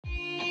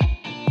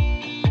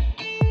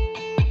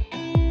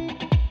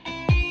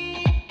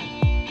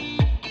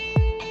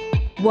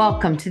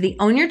Welcome to the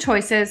Own Your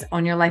Choices,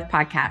 Own Your Life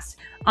podcast.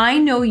 I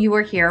know you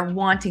are here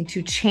wanting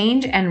to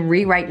change and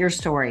rewrite your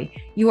story.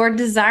 You are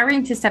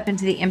desiring to step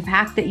into the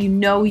impact that you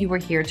know you are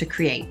here to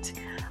create.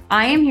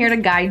 I am here to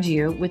guide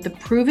you with the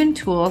proven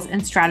tools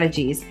and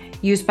strategies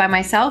used by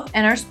myself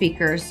and our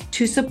speakers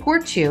to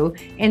support you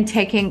in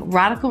taking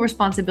radical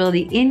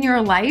responsibility in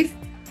your life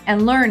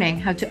and learning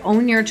how to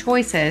own your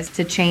choices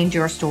to change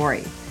your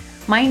story.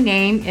 My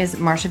name is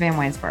Marsha Van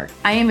Weinsberg.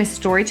 I am a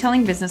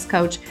storytelling business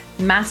coach,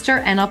 master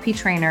NLP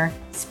trainer,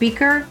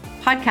 speaker,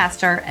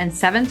 podcaster, and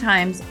 7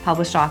 times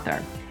published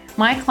author.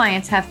 My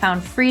clients have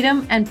found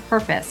freedom and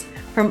purpose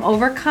from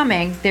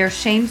overcoming their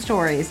shame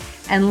stories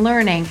and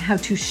learning how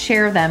to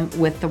share them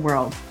with the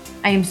world.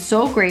 I am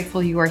so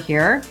grateful you are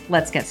here.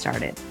 Let's get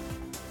started.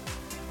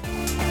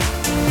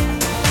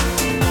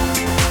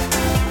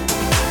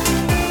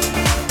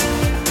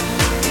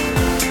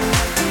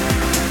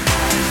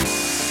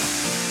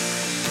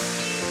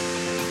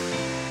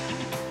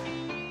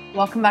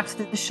 Welcome back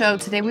to the show.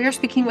 Today we are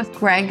speaking with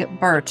Greg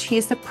Birch. He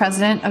is the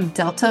president of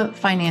Delta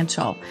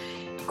Financial.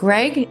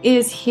 Greg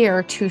is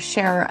here to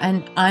share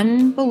an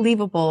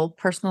unbelievable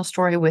personal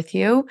story with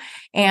you.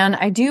 And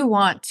I do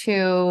want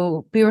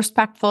to be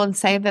respectful and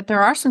say that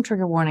there are some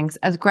trigger warnings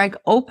as Greg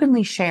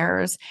openly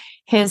shares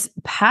his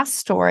past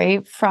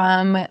story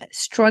from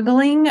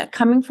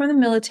coming from the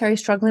military,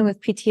 struggling with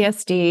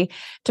PTSD,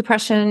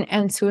 depression,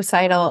 and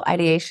suicidal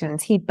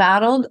ideations. He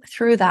battled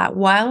through that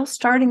while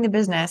starting the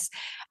business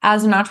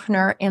as an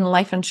entrepreneur in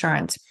life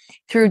insurance.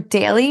 Through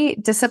daily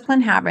discipline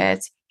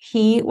habits,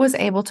 he was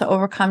able to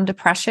overcome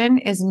depression,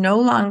 is no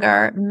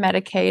longer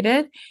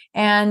medicated,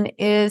 and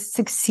is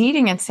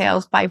succeeding in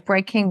sales by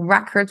breaking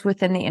records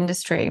within the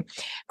industry.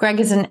 Greg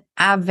is an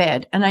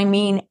avid, and I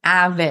mean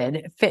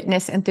avid,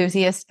 fitness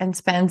enthusiast and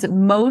spends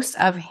most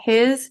of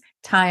his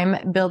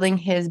time building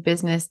his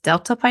business,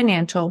 Delta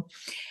Financial,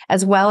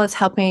 as well as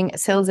helping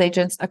sales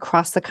agents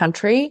across the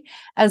country,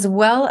 as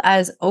well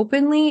as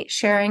openly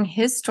sharing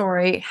his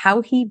story,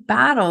 how he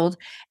battled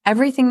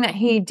everything that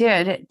he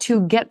did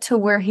to get to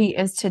where he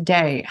is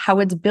today, how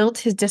it's built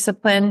his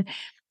discipline,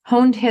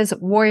 honed his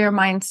warrior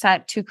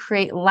mindset to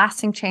create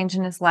lasting change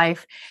in his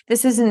life.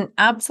 This is an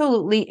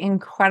absolutely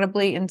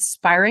incredibly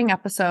inspiring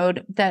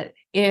episode that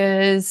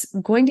is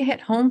going to hit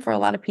home for a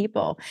lot of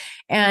people.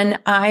 And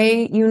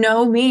you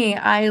know me,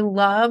 I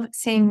love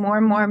seeing more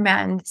and more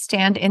men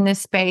stand in this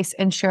space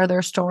and share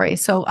their story.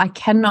 So I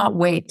cannot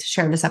wait to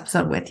share this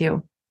episode with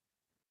you.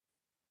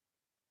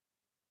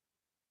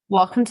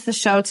 Welcome to the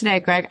show today,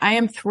 Greg. I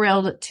am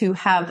thrilled to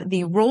have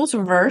the roles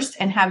reversed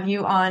and have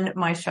you on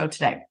my show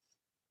today.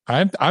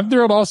 I'm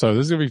thrilled also.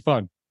 This is going to be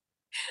fun.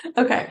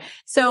 Okay.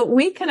 So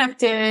we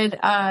connected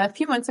a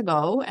few months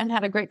ago and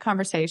had a great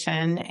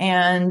conversation.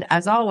 And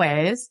as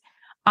always,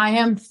 I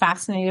am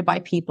fascinated by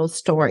people's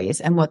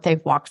stories and what they've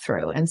walked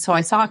through. And so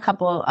I saw a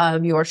couple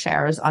of your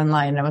shares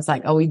online and I was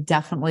like, oh, we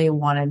definitely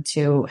wanted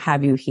to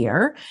have you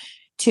here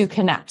to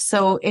connect.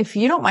 So if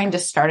you don't mind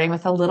just starting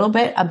with a little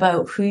bit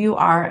about who you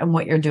are and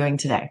what you're doing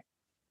today.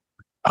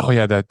 Oh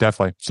yeah, that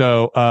definitely.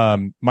 So,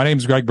 my name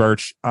is Greg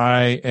Birch.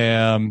 I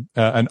am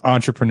an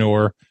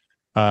entrepreneur,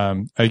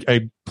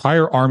 a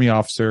prior Army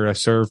officer. I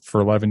served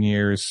for 11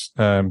 years,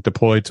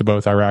 deployed to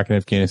both Iraq and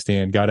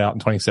Afghanistan, got out in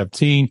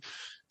 2017,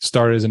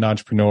 started as an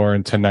entrepreneur in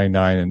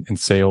 1099 in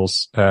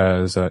sales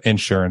as an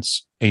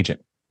insurance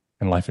agent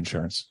in life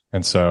insurance.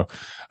 And so,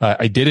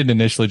 I did it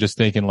initially just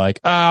thinking like,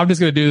 I'm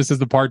just going to do this as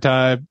the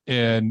part-time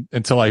and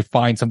until I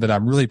find something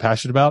I'm really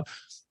passionate about.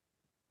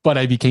 But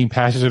I became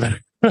passionate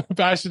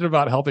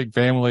about helping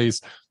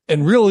families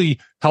and really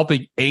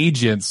helping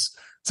agents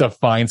to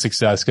find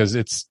success because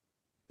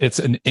it's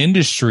an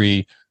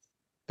industry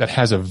that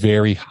has a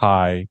very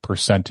high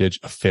percentage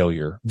of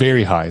failure.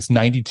 Very high. It's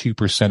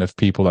 92% of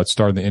people that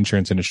start in the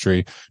insurance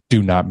industry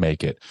do not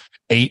make it.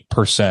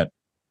 8%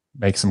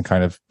 make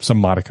some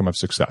modicum of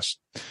success.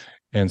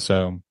 And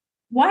so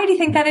why do you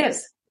think that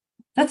is?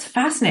 That's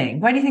fascinating.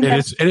 Why do you think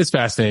it is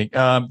fascinating?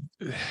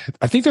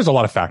 I think there's a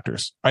lot of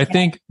factors. I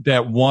think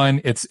that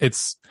one, it's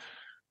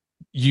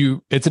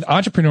an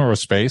entrepreneurial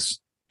space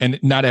and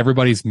not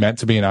everybody's meant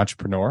to be an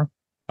entrepreneur.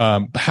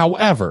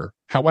 However,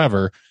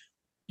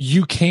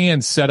 you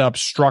can set up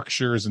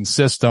structures and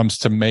systems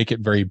to make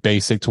it very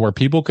basic to where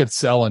people could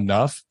sell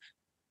enough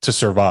to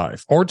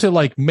survive or to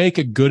like make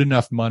a good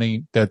enough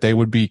money that they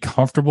would be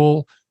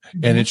comfortable.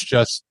 Mm-hmm. And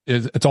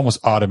it's almost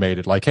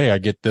automated. Like, hey, I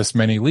get this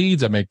many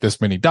leads. I make this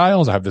many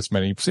dials. I have this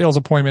many sales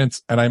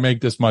appointments and I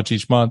make this much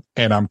each month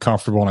and I'm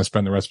comfortable and I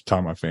spend the rest of the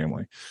time with my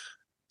family.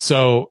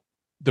 So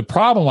the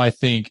problem I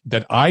think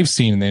that I've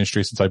seen in the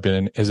industry since I've been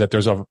in is that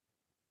there's a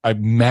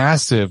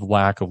massive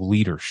lack of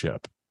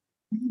leadership.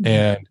 Mm-hmm.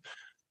 And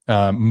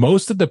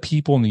most of the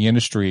people in the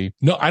industry,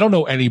 I don't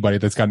know anybody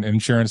that's got an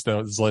insurance that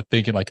is like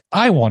thinking like,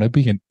 I want to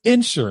be an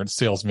insurance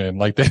salesman.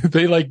 Like they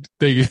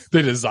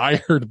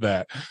desired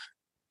that.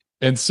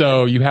 And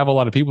so you have a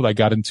lot of people that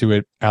got into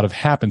it out of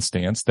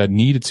happenstance that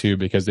needed to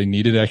because they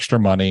needed extra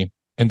money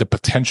and the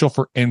potential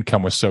for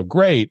income was so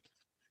great.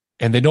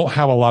 and they don't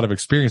have a lot of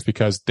experience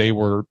because they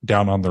were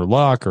down on their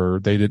luck or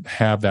they didn't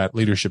have that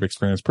leadership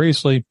experience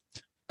previously.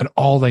 And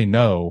all they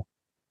know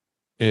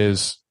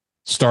is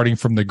starting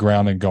from the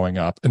ground and going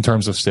up in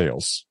terms of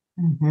sales.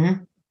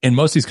 Mm-hmm. And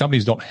most of these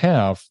companies don't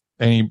have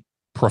any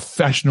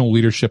professional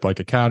leadership like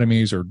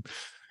academies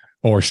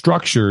or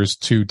structures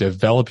to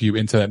develop you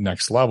into that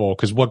next level.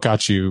 Because what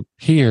got you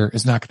here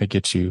is not going to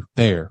get you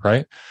there,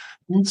 right?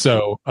 Mm-hmm.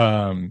 So,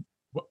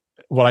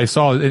 what I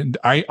saw,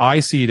 I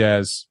see it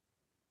as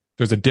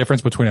there's a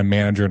difference between a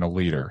manager and a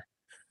leader.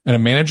 And a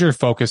manager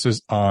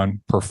focuses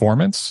on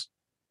performance,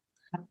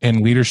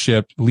 and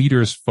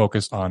leaders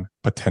focus on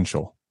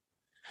potential.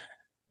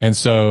 And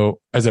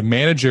so as a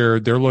manager,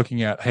 they're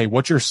looking at, hey,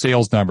 what's your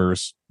sales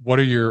numbers?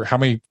 How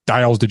many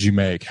dials did you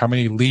make? How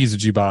many leads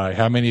did you buy?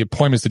 How many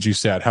appointments did you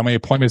set? How many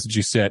appointments did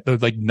you set? They're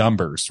like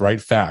numbers,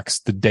 right? Facts,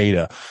 the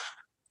data.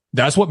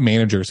 That's what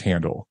managers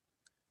handle.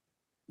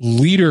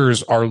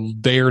 Leaders are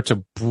there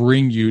to pull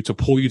you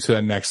to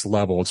the next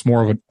level. It's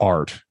more of an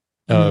art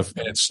and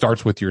it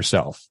starts with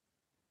yourself.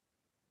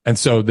 And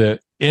so the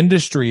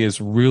industry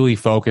is really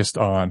focused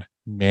on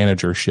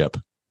managership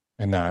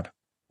and not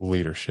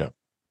leadership.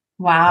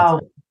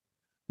 Wow.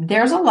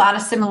 There's a lot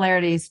of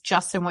similarities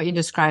just in what you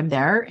described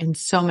there in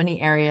so many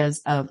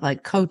areas of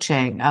like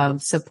coaching,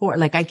 of support.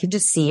 Like I could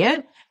just see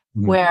it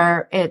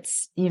where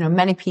it's,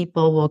 many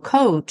people will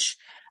coach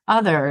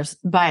others,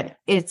 but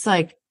it's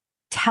like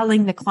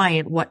telling the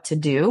client what to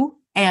do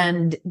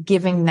and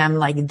giving them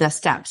like the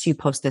steps. You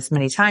post this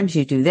many times,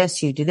 you do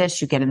this, you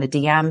get in the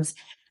DMs.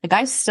 Like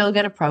I still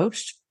get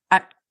approached.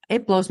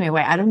 It blows me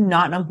away. I do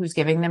not know who's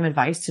giving them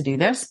advice to do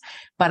this,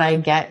 but I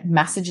get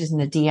messages in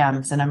the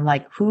DMs and I'm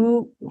like,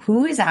 who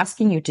is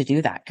asking you to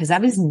do that? Cause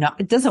that is not,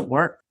 it doesn't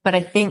work. But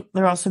I think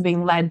they're also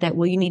being led that,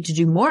 well, you need to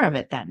do more of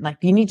it then. Like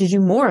you need to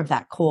do more of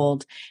that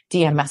cold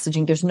DM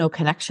messaging. There's no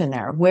connection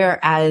there.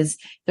 Whereas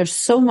there's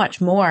so much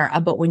more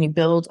about when you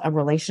build a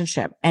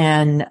relationship.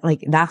 And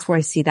like, that's where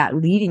I see that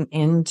leading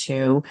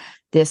into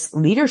this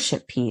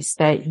leadership piece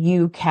that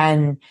you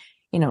can,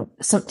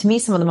 so to me,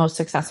 some of the most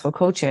successful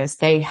coaches,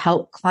 they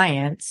help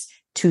clients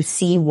to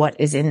see what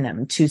is in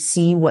them, to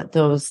see what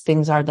those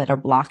things are that are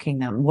blocking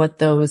them,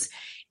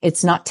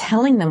 it's not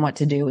telling them what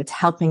to do. It's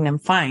helping them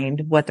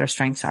find what their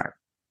strengths are.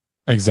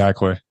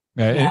 Exactly.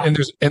 Yeah.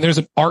 And there's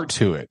an art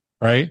to it,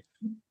 right?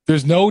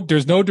 There's no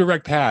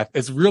direct path.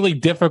 It's really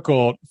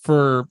difficult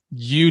for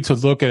you to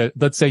look at it.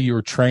 Let's say you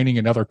were training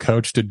another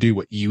coach to do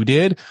what you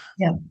did.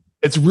 Yeah.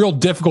 It's real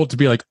difficult to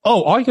be like,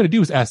 oh, all you got to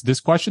do is ask this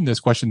question, this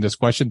question, this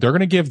question. They're going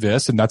to give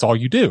this, and that's all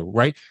you do,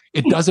 right?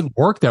 It doesn't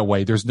work that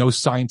way. There's no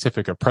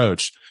scientific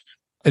approach.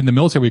 In the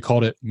military, we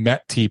called it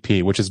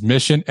MET-TP, which is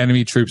mission,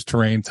 enemy, troops,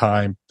 terrain,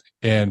 time,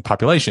 and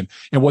population.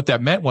 And what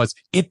that meant was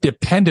it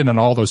depended on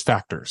all those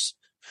factors.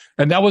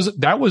 And that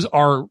was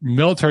our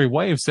military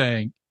way of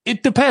saying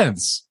it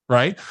depends,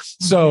 right?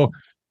 So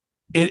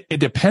it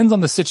depends on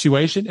the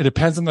situation. It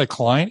depends on the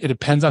client. It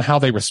depends on how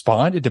they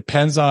respond. It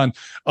depends on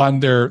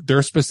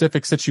their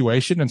specific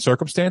situation and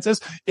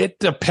circumstances. It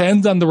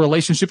depends on the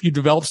relationship you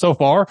developed so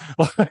far.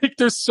 Like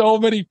there's so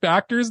many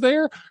factors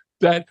there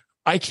that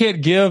I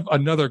can't give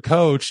another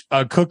coach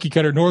a cookie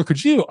cutter, nor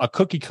could you a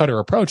cookie cutter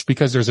approach,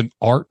 because there's an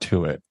art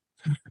to it.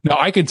 Now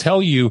I can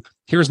tell you,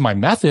 here's my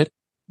method,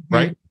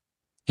 right?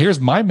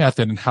 Here's my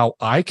method and how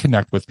I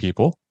connect with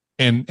people.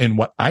 And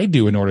what I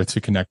do in order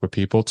to connect with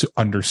people, to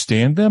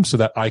understand them so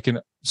that I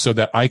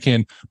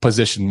can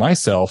position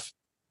myself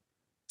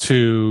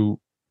to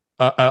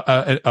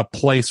a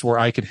place where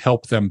I can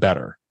help them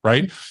better.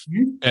 Right.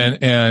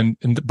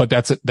 But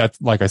that's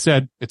like I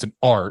said, it's an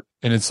art,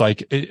 and it's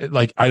like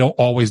I don't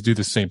always do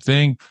the same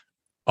thing.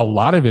 A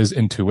lot of it is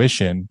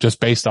intuition, just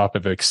based off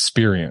of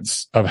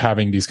experience of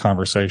having these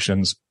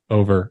conversations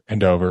over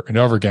and over and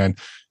over again,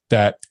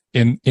 that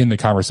in the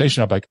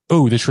conversation, I'm like,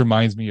 oh, this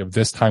reminds me of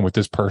this time with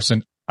this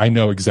person. I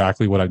know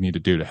exactly what I need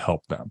to do to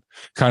help them.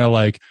 Kind of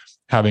like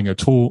having a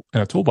tool in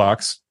a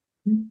toolbox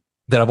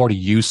that I've already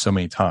used so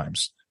many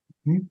times.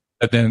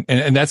 But then,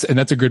 and that's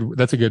a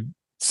good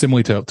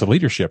simile to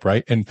leadership,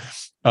 right? And,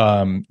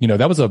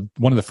 that was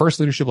one of the first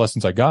leadership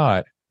lessons I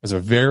got as a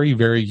very,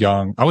 very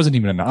young, I wasn't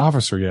even an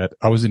officer yet.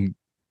 I was in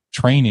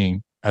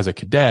training as a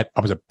cadet.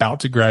 I was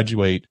about to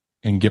graduate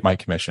and get my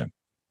commission.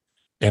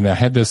 And I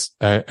had this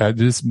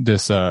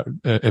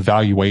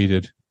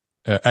evaluated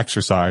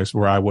exercise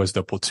where I was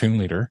the platoon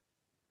leader,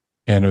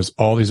 and it was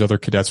all these other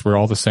cadets were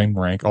all the same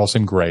rank, all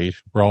same grade.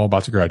 We're all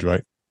about to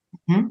graduate.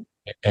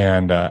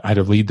 And I had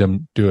to lead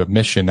them to a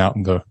mission out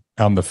in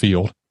the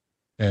field.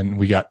 And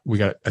we got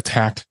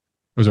attacked.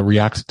 It was a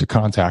react to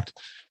contact.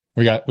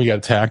 We got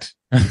attacked.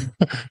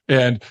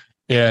 and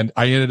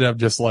I ended up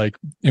just like,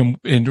 and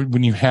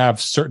when you have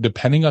certain,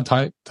 depending on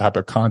type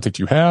of contact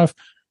you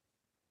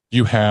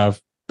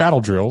have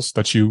battle drills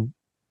that you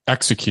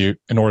execute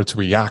in order to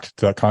react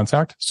to that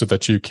contact so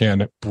that you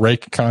can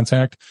break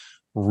contact,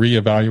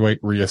 reevaluate,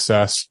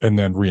 reassess, and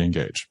then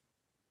reengage.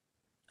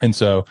 And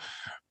so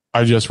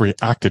I just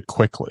reacted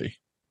quickly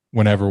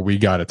whenever we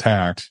got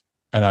attacked,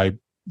 and I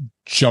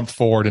jumped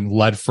forward and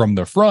led from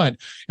the front.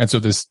 And so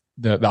this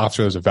the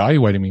officer that was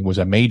evaluating me was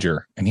a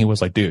major. And he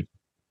was like, dude,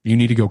 you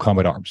need to go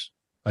combat arms.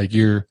 Like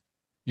he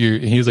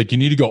was like, you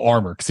need to go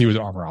armor, because he was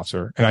an armor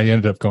officer. And I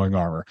ended up going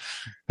armor.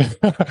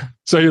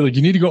 So you're like,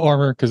 you need to go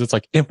armor because it's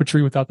like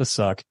infantry without the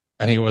suck.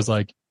 And he was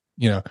like,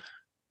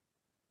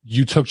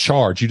 you took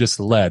charge. You just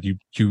led.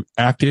 You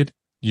acted.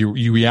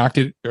 You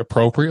reacted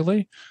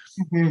appropriately.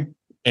 Mm-hmm.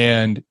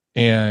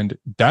 And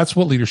that's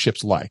what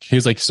leadership's like.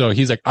 He's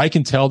like, I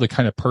can tell the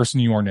kind of person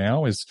you are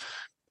now is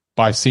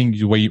by seeing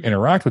the way you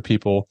interact with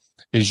people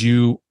is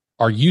you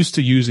are used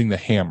to using the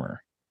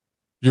hammer.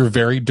 You're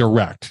very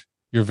direct.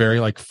 You're very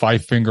like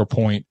 5-finger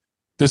point.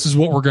 This is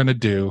what we're going to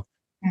do.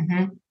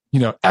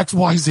 Mm-hmm. X,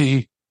 Y,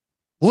 Z.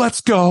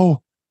 Let's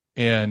go.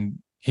 And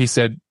he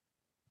said,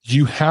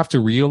 you have to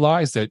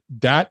realize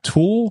that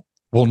tool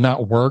will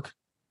not work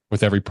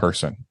with every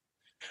person.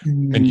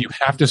 Mm-hmm. And you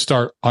have to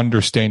start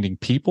understanding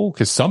people,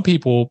 because some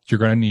people you're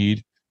going to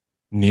need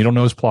needle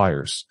nose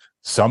pliers.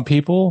 Some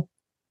people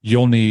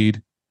you'll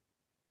need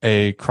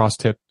a cross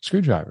tip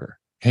screwdriver.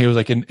 And he was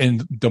like,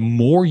 and the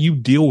more you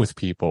deal with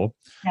people,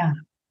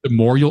 the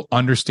more you'll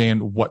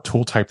understand what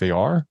tool type they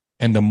are.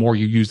 And the more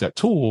you use that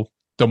tool,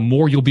 the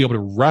more you'll be able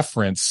to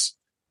reference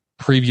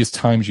previous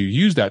times you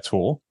use that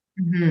tool.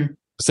 Mm-hmm.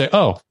 Say,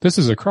 oh, this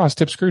is a cross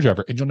tip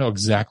screwdriver, and you'll know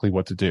exactly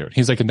what to do.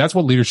 He's like, and that's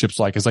what leadership's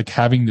like, is like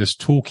having this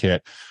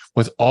toolkit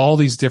with all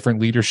these different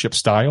leadership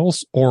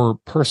styles or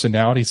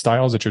personality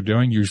styles that you're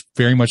doing. You're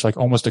very much like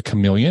almost a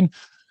chameleon,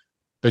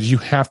 but you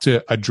have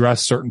to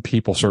address certain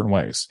people certain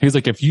ways. He's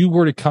like, if you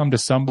were to come to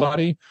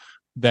somebody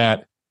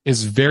that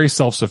is very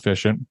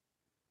self-sufficient,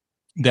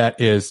 that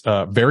is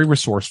very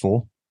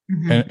resourceful,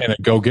 mm-hmm. and a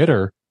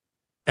go-getter,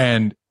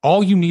 and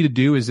all you need to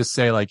do is just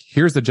say, like,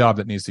 here's the job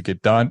that needs to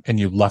get done. And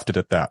you left it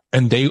at that.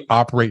 And they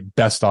operate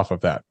best off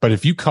of that. But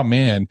if you come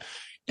in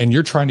and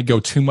you're trying to go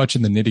too much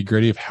in the nitty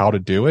gritty of how to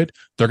do it,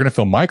 they're going to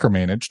feel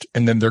micromanaged.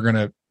 And then they're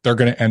going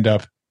to end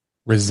up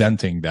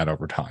resenting that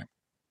over time.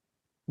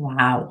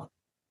 Wow.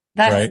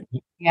 That's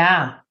right.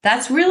 Yeah.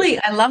 That's really,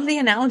 I love the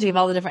analogy of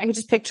all the different, I can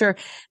just picture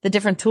the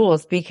different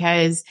tools,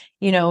 because,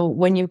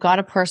 when you've got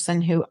a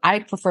person who I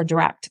prefer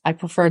direct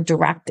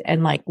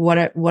and like, what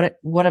are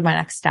my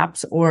next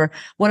steps, or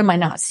what am I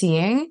not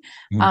seeing?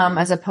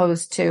 As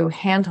opposed to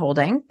hand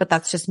holding, but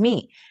that's just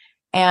me.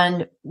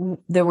 And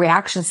the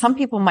reaction some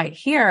people might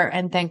hear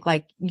and think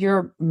like,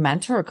 your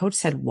mentor or coach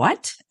said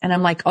what? And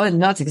I'm like, oh,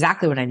 no, that's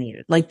exactly what I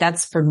needed. Like,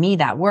 that's for me,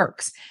 that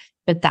works.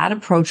 But that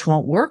approach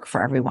won't work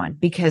for everyone,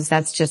 because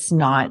that's just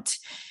not,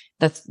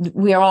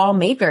 we are all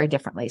made very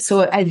differently.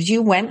 So as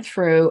you went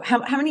through,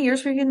 how many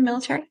years were you in the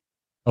military?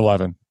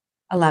 11.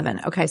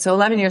 Okay. So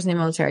 11 years in the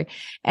military.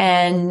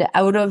 And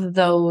out of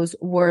those,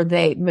 were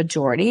they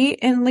majority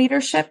in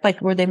leadership? Like,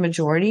 were they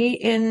majority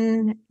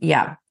in?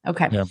 Yeah.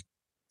 Okay. Yeah.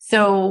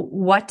 So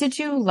what did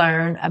you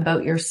learn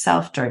about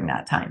yourself during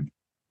that time?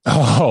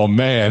 Oh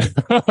man,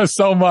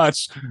 so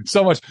much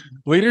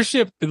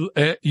leadership.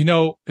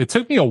 It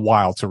took me a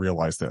while to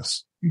realize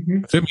this.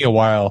 Mm-hmm. It took me a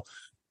while.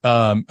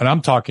 And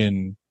I'm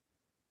talking,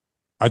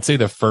 I'd say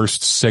the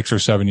first 6 or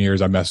 7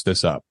 years I messed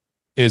this up,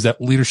 is that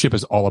leadership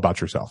is all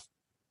about yourself.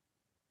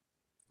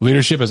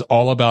 Leadership is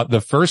all about,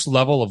 the first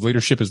level of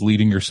leadership is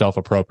leading yourself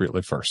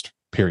appropriately first,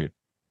 period.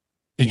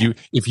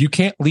 If you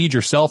can't lead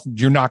yourself,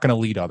 you're not going to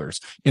lead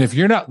others. And if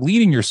you're not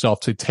leading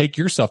yourself to take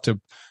yourself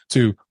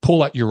to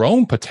pull out your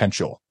own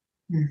potential,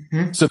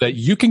 mm-hmm. so that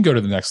you can go to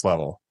the next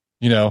level,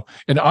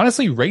 and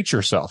honestly rate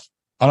yourself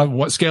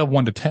on a scale of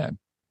 1 to 10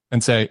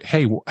 and say,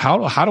 hey, how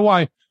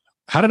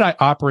did I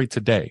operate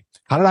today?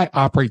 How did I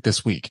operate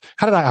this week?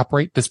 How did I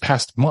operate this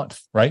past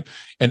month? Right.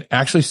 And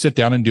actually sit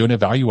down and do an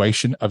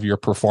evaluation of your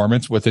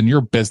performance within your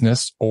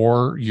business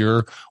or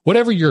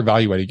whatever you're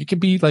evaluating. It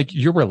could be like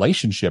your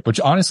relationship, which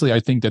honestly,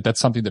 I think that's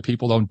something that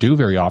people don't do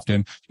very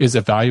often, is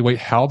evaluate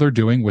how they're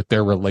doing with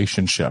their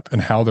relationship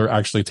and how they're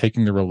actually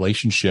taking the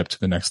relationship to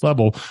the next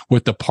level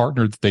with the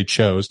partner that they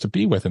chose to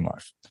be with in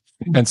life.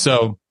 Mm-hmm. And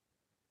so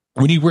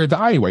when you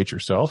evaluate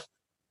yourself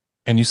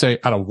and you say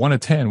out of 1 to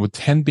 10, with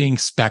 10 being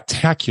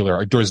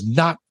spectacular, there's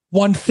not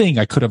one thing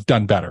I could have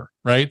done better,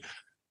 right?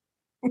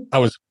 I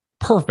was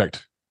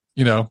perfect.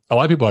 A lot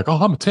of people are like,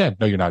 oh, I'm a 10.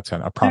 No, you're not a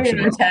 10. I promise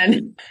you're not a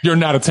 10. You're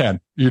not a 10.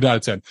 You're not a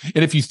 10.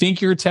 And if you think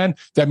you're a 10,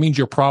 that means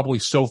you're probably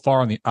so far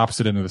on the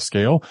opposite end of the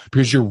scale,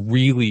 because you're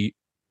really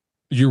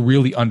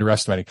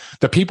underestimating.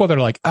 The people that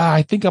are like,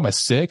 I think I'm a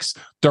 6,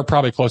 they're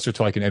probably closer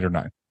to like an 8 or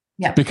 9.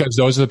 Yeah. Because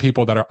those are the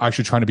people that are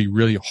actually trying to be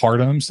really hard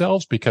on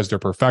themselves because they're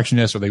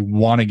perfectionists or they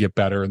want to get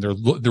better, and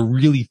they're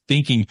really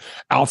thinking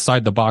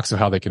outside the box of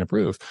how they can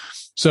improve.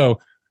 So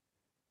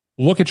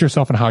look at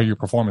yourself and how your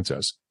performance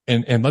is.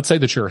 And let's say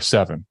that you're a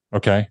 7.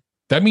 Okay.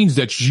 That means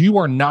that you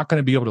are not going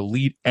to be able to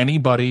lead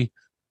anybody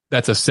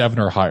that's a 7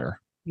 or higher.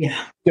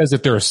 Yeah. Because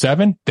if they're a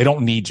 7, they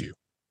don't need you.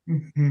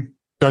 Mm-hmm.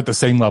 They're at the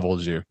same level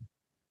as you.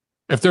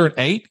 If they're an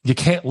 8, you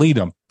can't lead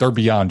them. They're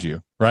beyond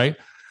you. Right.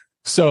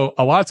 So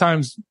a lot of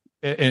times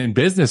in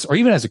business, or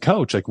even as a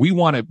coach, like we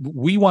want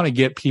to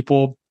get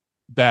people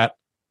that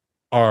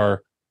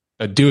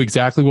do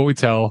exactly what we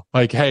tell.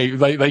 Like, hey,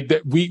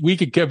 we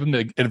could give them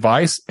the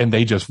advice and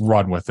they just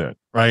run with it.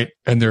 Right.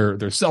 And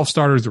they're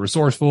self-starters. They're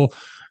resourceful.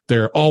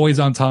 They're always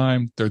on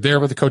time. They're there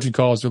with the coaching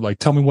calls. They're like,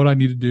 tell me what I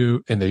need to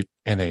do. And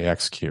they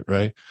execute.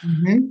 Right.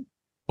 Mm-hmm.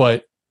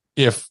 But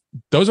if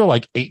those are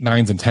like 8,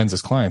 9s and 10s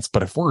as clients,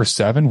 but if we're a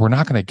 7, we're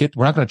not going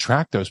to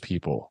track those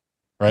people.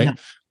 Right. No.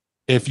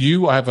 If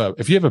you have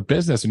a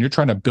business and you're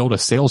trying to build a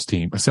sales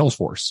team, a sales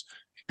force,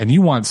 and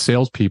you want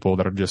salespeople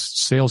that are just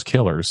sales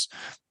killers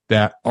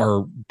that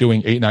are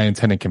doing 8, 9, and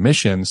 10 in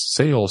commissions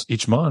sales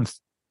each month,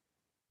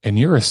 and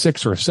you're a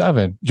 6 or a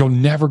 7, you're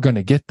never going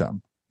to get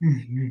them.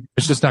 Mm-hmm.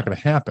 It's just not going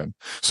to happen.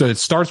 So it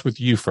starts with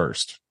you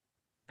first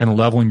and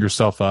leveling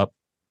yourself up.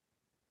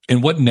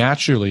 And what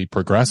naturally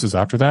progresses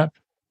after that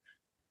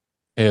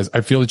is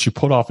I feel that you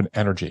put off an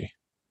energy.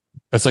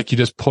 It's like you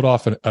just put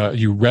off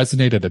you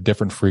resonate at a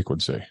different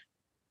frequency,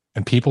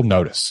 and people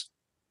notice.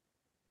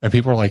 And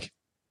people are like,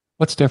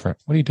 what's different?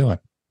 What are you doing?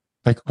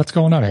 Like, what's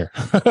going on here?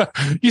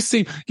 You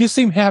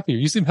seem happier.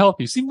 You seem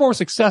healthy. You seem more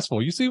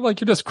successful. You seem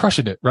like you're just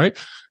crushing it, right?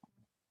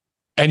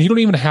 And you don't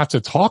even have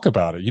to talk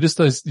about it. You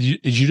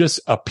just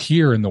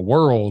appear in the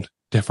world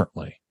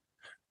differently.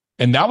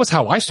 And that was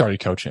how I started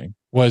coaching.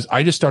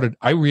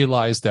 I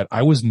realized that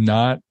I was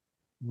not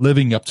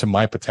living up to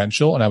my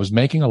potential, and I was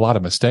making a lot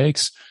of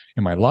mistakes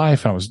in my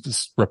life. And I was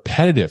just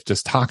repetitive,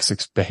 just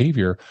toxic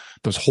behavior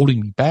that was holding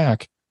me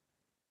back.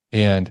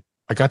 And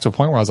I got to a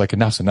point where I was like,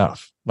 enough's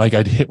enough. Like,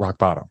 I'd hit rock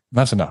bottom.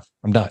 That's enough.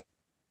 I'm done.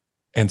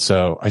 And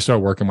so I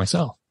started working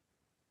myself.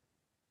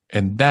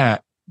 And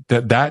that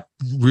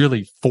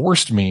really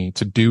forced me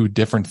to do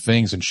different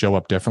things and show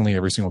up differently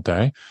every single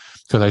day,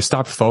 because I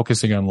stopped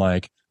focusing on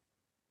like,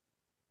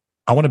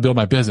 I want to build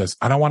my business.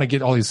 I don't want to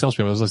get all these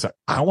salespeople. I was like,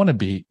 I want to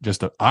be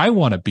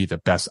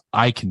the best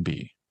I can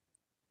be.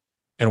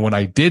 And when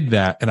I did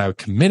that and I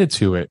committed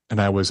to it and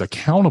I was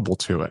accountable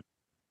to it,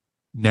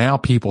 now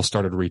people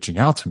started reaching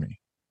out to me.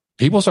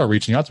 People start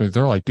reaching out to me.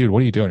 They're like, dude,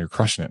 what are you doing? You're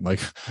crushing it. Like,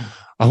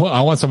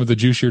 I want some of the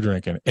juice you're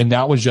drinking. And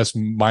that was just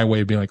my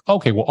way of being like,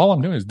 okay, well, all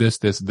I'm doing is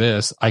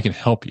this. I can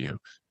help you.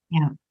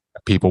 Yeah.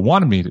 People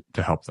wanted me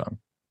to help them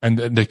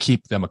and to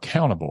keep them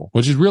accountable,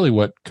 which is really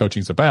what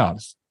coaching's about.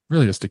 It's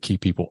really just to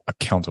keep people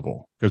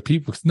accountable,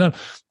 because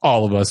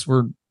all of us,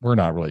 we're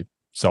not really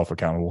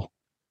self-accountable.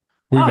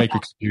 We make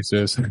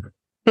excuses.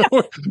 No,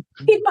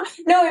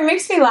 it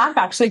makes me laugh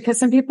actually, because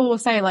some people will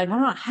say like,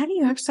 oh, how do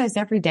you exercise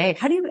every day?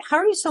 How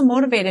are you so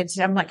motivated?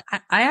 I'm like,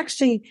 I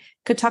actually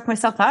could talk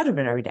myself out of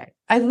it every day.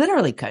 I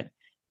literally could.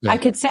 Yeah. I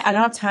could say, I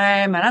don't have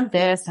time. I don't have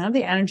this. I don't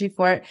have the energy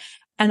for it.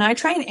 And I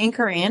try and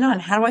anchor in on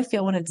how do I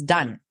feel when it's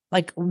done?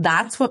 Like,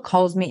 that's what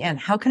calls me in.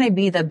 How can I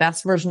be the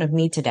best version of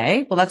me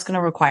today? Well, that's going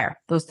to require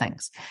those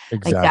things.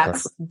 Exactly.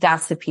 Like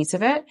that's the piece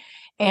of it.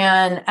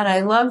 And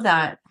I love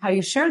that, how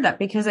you shared that,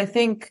 because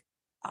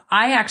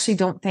I actually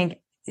don't think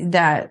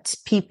that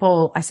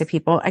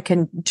I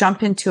can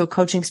jump into a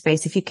coaching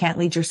space if you can't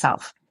lead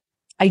yourself.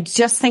 I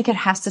just think it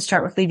has to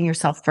start with leading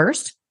yourself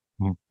first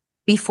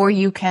before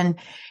you can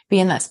be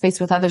in that space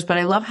with others. But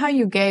I love how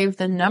you gave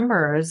the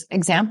numbers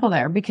example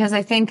there, because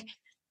I think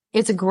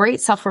it's a great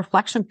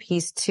self-reflection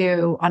piece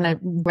too on a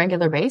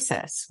regular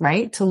basis,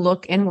 right? To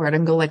look inward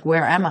and go like,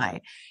 where am I?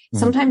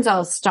 Sometimes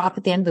I'll stop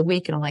at the end of the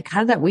week and I'm like, how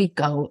did that week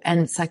go?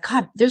 And it's like,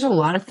 God, there's a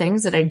lot of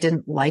things that I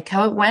didn't like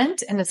how it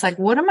went. And it's like,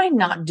 what am I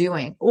not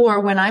doing? Or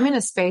when I'm in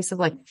a space of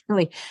like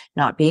really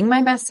not being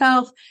my best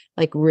self,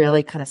 like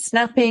really kind of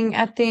snapping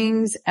at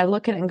things, I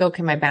look at it and go,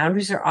 okay, my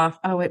boundaries are off.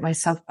 Oh, wait,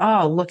 myself.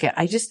 Oh, look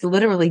I just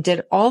literally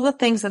did all the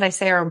things that I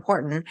say are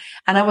important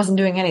and I wasn't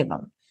doing any of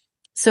them.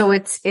 So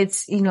it's,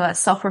 that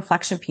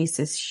self-reflection piece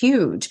is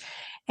huge.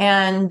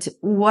 And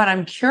what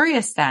I'm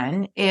curious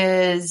then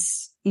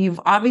is,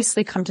 you've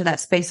obviously come to that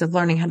space of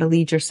learning how to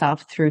lead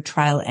yourself through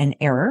trial and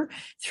error,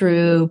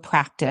 through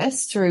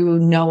practice, through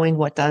knowing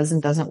what does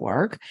and doesn't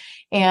work.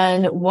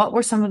 And what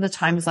were some of the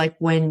times like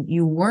when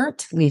you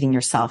weren't leading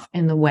yourself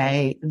in the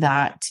way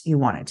that you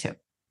wanted to?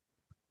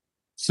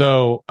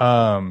 So,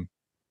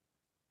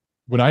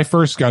 when I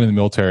first got in the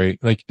military,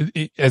 like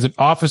as an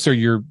officer,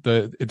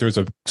 there's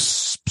a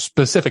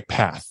specific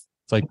path.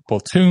 It's like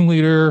platoon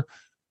leader,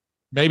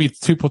 maybe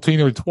 2 platoon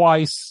leader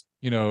twice,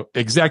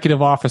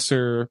 executive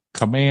officer,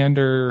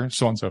 commander,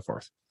 so on and so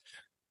forth.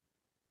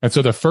 And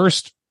so the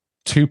first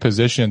 2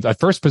 positions, the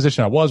first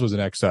position I was an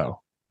XO,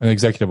 an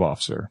executive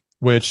officer,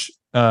 which,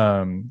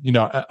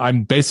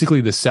 I'm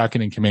basically the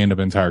second in command of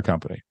an entire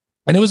company.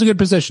 And it was a good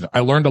position.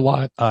 I learned a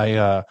lot.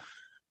 I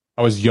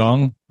was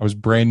young. I was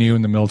brand new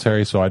in the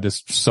military. So I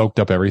just soaked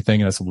up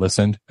everything and just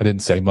listened. I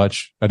didn't say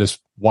much. I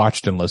just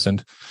watched and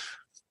listened.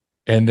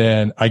 And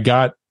then I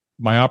got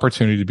my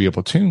opportunity to be a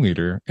platoon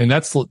leader. And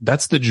that's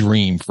the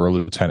dream for a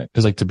lieutenant,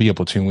 is like to be a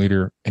platoon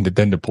leader and to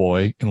then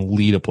deploy and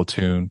lead a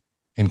platoon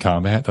in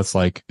combat. That's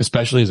like,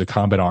 especially as a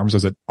combat arms,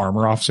 as an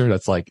armor officer,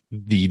 that's like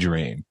the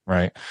dream.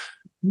 Right.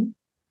 Mm-hmm.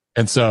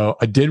 And so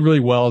I did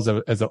really well as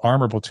an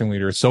armor platoon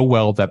leader, so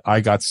well that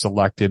I got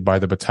selected by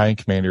the battalion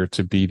commander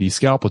to be the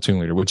scout platoon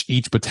leader, which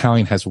each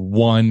battalion has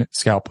one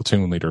scout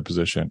platoon leader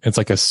position. It's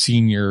like a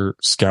senior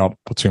scout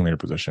platoon leader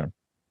position.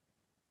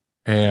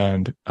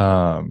 and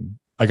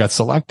I got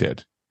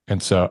selected.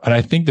 And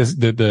I think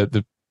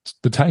the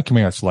battalion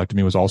commander that selected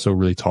me was also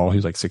really tall. He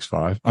was like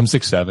 6'5". I'm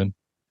 6'7".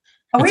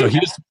 Oh, And so wait. he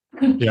just,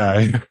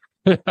 yeah,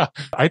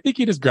 I think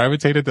he just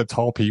gravitated to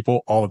tall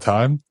people all the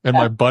time. And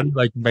my buddy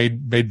like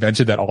made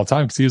mention that all the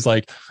time because he was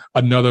like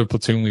another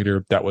platoon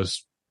leader that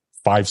was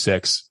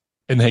 5'6".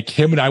 And like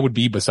him and I would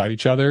be beside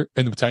each other,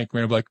 and the battalion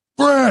commander would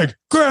be like,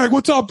 Greg,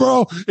 what's up,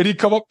 bro? And he'd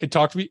come up and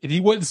talk to me, and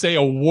he wouldn't say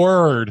a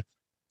word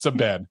to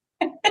Ben.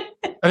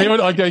 And he would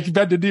like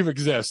Ben didn't even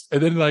exist.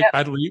 And then like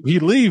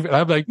he'd leave, and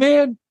I'm like,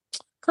 man,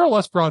 Colonel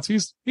Esperance,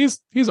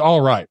 he's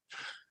all right.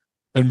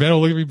 And Ben will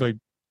look at me like,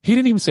 he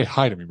didn't even say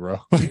hi to me, bro.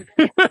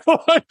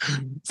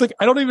 It's like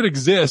I don't even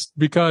exist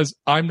because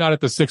I'm not at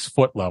the 6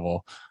 foot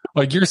level.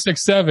 Like you're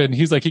 6'7".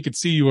 He's like, he could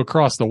see you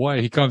across the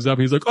way. He comes up.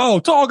 He's like, oh,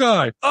 tall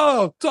guy.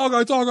 Oh, tall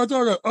guy.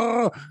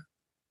 Oh.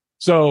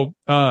 So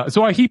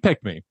he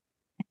picked me.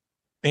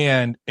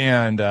 And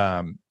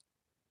that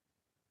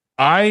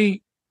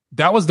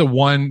was the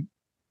one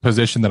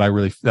position that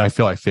I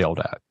feel I failed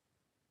at.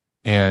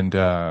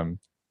 And,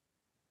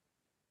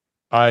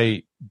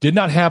 I did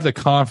not have the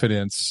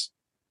confidence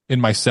in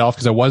myself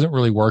because I wasn't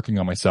really working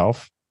on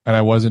myself and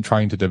I wasn't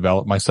trying to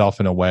develop myself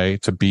in a way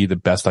to be the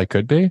best I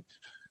could be.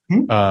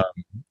 To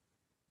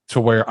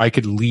where I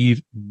could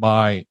lead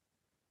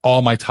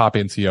all my top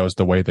NCOs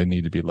the way they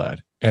need to be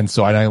led. And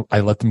so I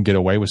let them get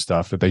away with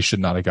stuff that they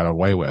should not have got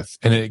away with.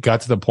 And it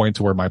got to the point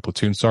to where my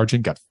platoon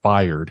sergeant got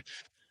fired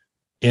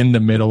in the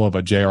middle of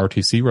a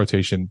JRTC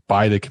rotation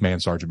by the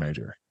command sergeant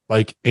major.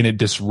 Like, and it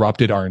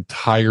disrupted our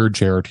entire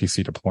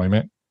JRTC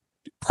deployment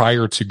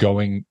prior to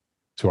going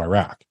to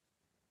Iraq.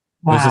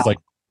 Wow. This is like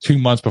 2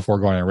 months before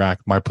going to Iraq.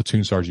 My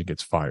platoon sergeant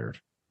gets fired.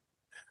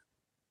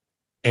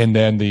 And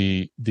then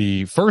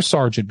the first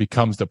sergeant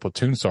becomes the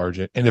platoon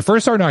sergeant. And the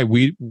first sergeant and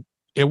I,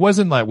 it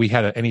wasn't like we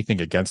had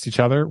anything against each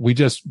other. We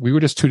were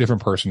just two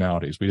different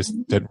personalities. We just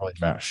didn't really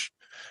mesh.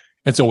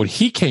 And so when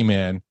he came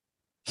in,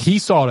 he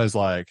saw it as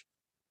like,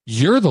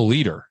 you're the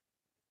leader.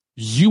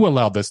 You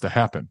allowed this to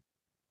happen.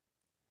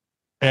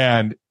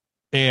 And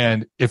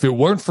if it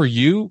weren't for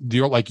you,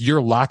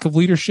 your lack of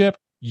leadership,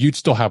 you'd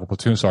still have a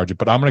platoon sergeant,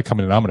 but I'm going to come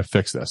in and I'm going to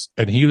fix this.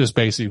 And he just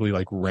basically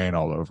like ran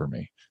all over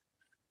me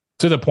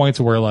to the point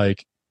to where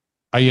like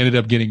I ended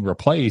up getting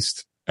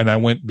replaced and I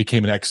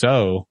became an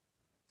XO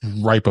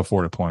right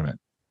before deployment.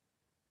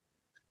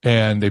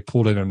 And they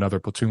pulled in another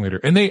platoon leader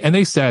and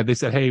they said,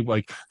 hey,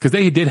 like, cause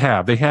they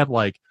had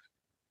like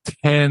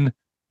 10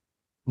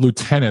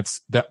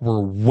 lieutenants that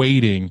were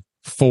waiting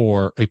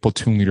for a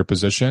platoon leader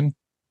position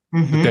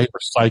that they were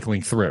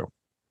cycling through.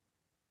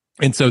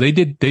 And so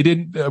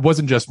it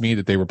wasn't just me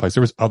that they replaced.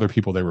 There was other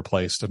people they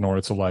replaced in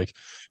order to like,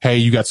 hey,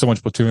 you got so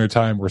much platoon leader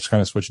time. We're just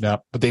kind of switching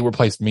up, but they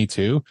replaced me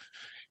too.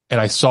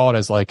 And I saw it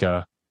as like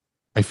I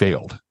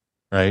failed.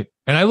 Right.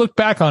 And I looked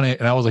back on it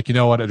and I was like, you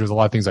know what? There's a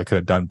lot of things I could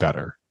have done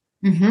better.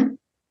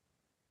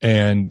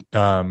 And,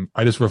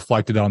 I just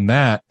reflected on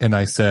that and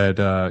I said,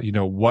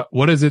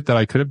 what is it that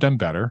I could have done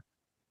better?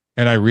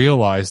 And I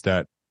realized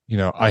that,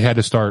 I had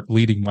to start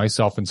leading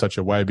myself in such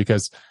a way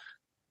because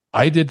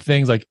I did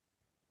things like,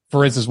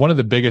 for instance, one of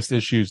the biggest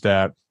issues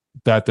that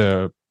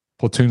the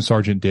platoon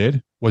sergeant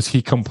did was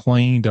he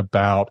complained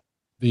about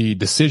the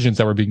decisions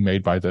that were being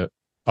made by the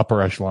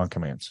upper echelon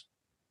commands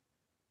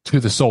to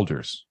the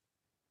soldiers.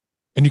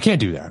 And you can't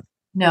do that.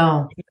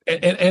 No.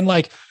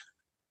 And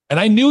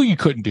I knew you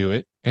couldn't do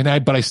it.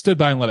 But I stood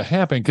by and let it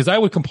happen because I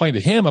would complain to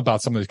him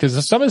about some of this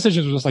because some of the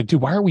decisions were just like,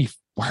 dude, why are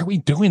we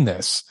doing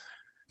this?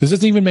 This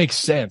doesn't even make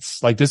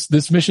sense. Like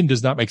this mission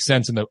does not make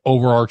sense in the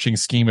overarching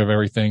scheme of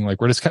everything.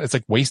 Like we're just it's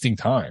like wasting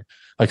time.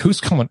 Like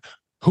who's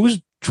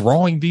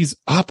drawing these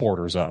op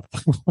orders up?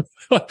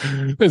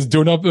 Is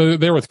doing up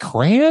there with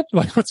crayon?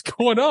 Like what's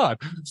going on?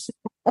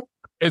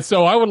 And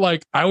so I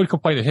would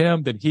complain to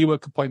him, then he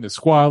would complain to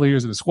squad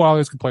leaders and the squad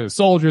leaders complain to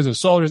soldiers and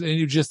soldiers. And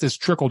you just this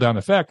trickle down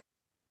effect.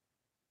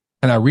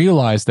 And I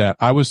realized that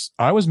I was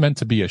meant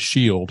to be a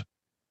shield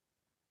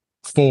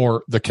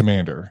for the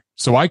commander.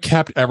 So I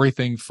kept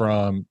everything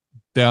from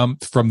them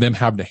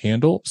having to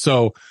handle.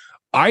 So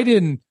I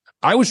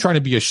was trying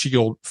to be a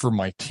shield for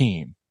my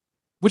team,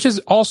 which is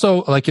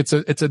also like, it's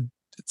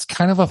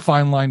kind of a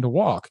fine line to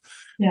walk.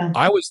 Yeah.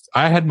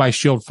 I had my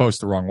shield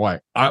focused the wrong way.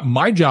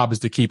 My job is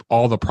to keep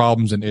all the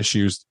problems and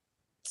issues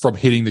from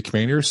hitting the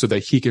commander so that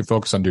he can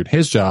focus on doing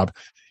his job.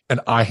 And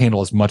I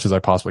handle as much as I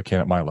possibly can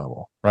at my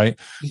level. Right.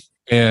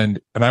 And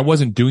I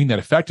wasn't doing that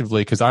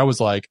effectively because I was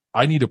like,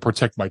 I need to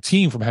protect my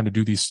team from having to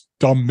do these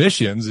dumb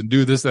missions and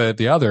do this, that,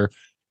 the other.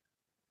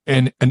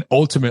 And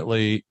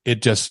ultimately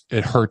it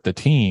hurt the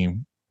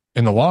team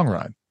in the long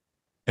run.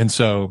 And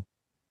so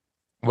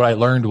what I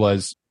learned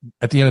was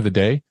at the end of the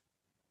day,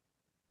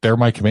 they're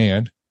my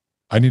command.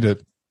 I need to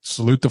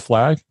salute the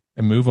flag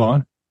and move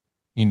on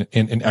and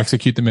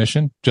execute the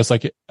mission just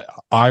like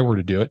I were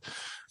to do it.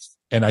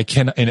 And I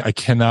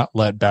cannot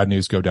let bad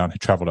news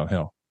travel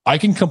downhill. I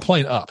can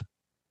complain up.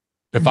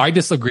 If I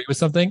disagree with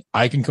something,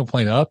 I can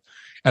complain up.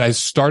 And I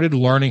started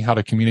learning how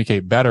to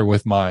communicate better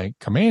with my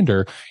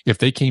commander. If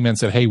they came in and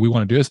said, hey, we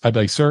want to do this, I'd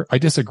be like, sir, I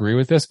disagree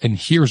with this. And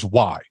here's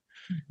why.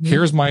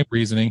 Here's my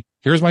reasoning.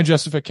 Here's my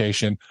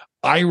justification.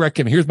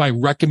 Here's my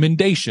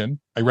recommendation.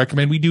 I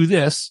recommend we do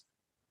this.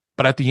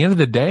 But at the end of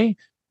the day,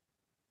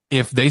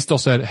 if they still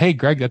said, hey,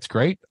 Greg, that's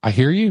great. I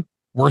hear you.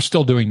 We're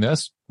still doing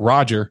this.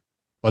 Roger,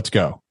 let's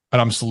go.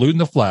 And I'm saluting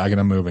the flag and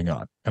I'm moving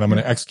on and I'm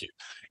going to execute.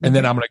 And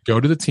then I'm going to go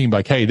to the team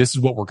like, hey, this is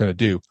what we're going to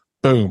do.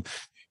 Boom.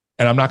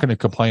 And I'm not going to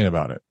complain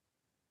about it.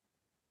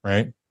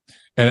 Right.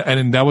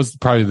 And that was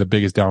probably the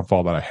biggest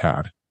downfall that I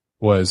had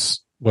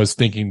was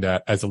thinking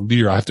that as a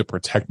leader, I have to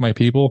protect my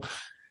people.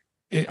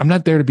 I'm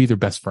not there to be their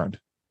best friend.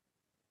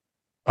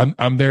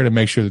 I'm there to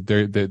make sure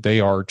that they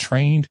are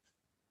trained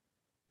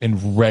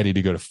and ready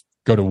to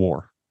go to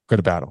war, go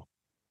to battle.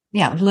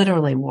 Yeah,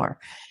 literally war.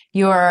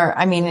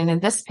 And in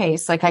this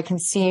space, like I can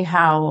see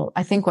how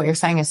I think what you're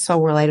saying is so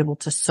relatable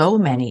to so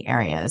many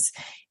areas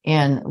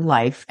in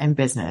life and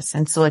business.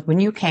 And so like when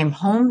you came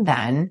home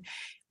then,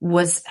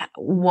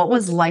 what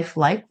was life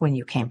like when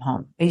you came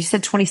home? You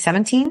said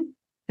 2017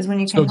 is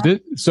when you came home?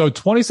 So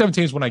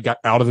 2017 is when I got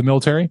out of the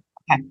military.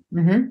 Okay.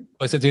 Mm-hmm.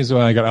 2017 is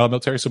when I got out of the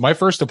military. So my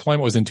first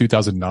deployment was in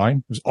 2009.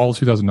 It was all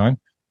 2009.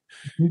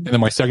 Mm-hmm. And then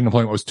my second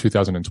deployment was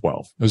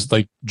 2012. It was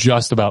like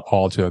just about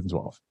all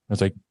 2012. It was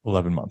like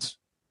 11 months.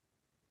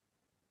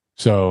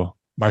 So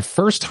my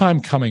first time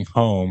coming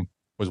home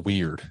was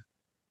weird.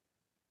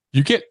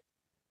 You get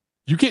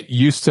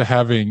used to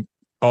having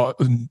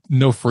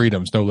no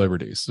freedoms, no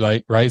liberties,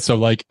 right? So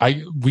like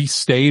we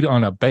stayed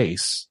on a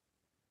base,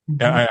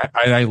 mm-hmm.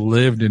 and I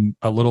lived in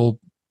a little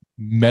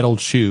metal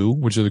shoe,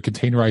 which is a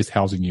containerized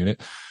housing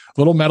unit,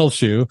 little metal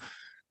shoe.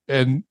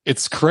 And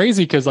it's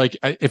crazy because like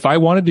if I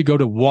wanted to go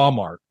to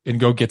Walmart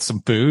and go get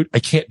some food, I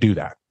can't do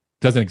that.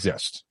 It doesn't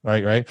exist,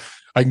 right?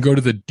 I can go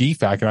to the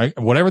DFAC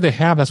and whatever they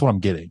have, that's what I'm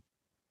getting.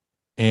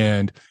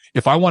 And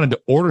if I wanted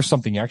to order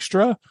something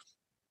extra,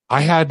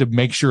 I had to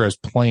make sure I was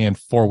planned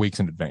 4 weeks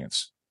in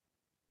advance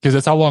because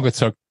that's how long it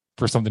took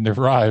for something to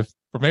arrive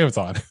from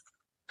Amazon.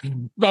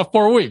 About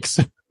 4 weeks.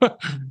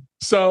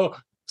 So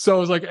it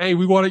was like, hey,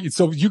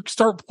 so you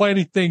start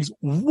planning things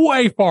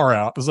way far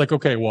out. It's like,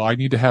 okay, well, I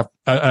need to have,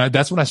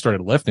 that's when I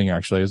started lifting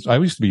actually. I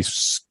used to be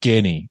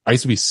skinny. I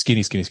used to be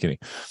skinny.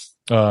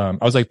 I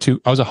was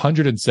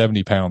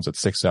 170 pounds at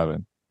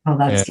 6'7". Oh,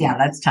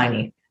 that's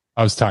tiny.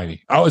 I was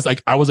tiny. I was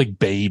like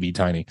baby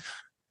tiny.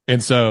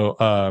 And so,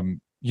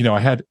 I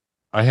had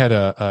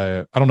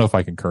I don't know if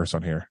I can curse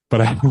on here,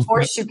 but of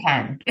course you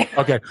can.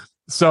 Okay.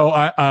 So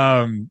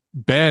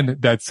Ben,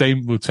 that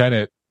same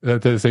lieutenant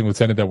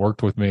that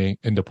worked with me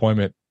in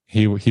deployment,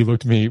 he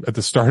looked at me at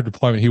the start of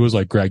deployment. He was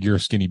like, Greg, you're a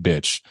skinny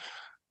bitch.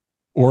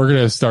 We're going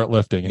to start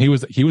lifting. And he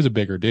was a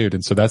bigger dude.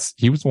 And so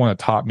he was the one that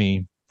taught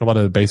me a lot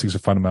of the basics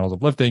of fundamentals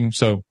of lifting.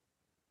 So,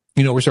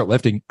 we start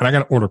lifting and I got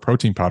to order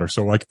protein powder.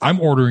 So like I'm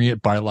ordering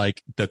it by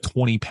like the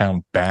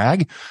 20-pound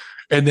bag.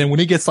 And then when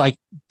it gets like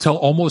till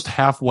almost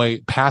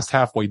past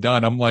halfway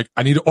done, I'm like,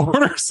 I need to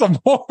order some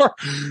more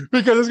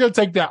because it's going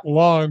to take that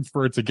long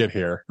for it to get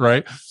here.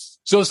 Right.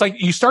 So it's like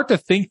you start to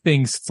think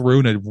things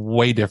through in a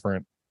way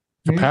different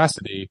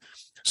capacity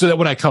so that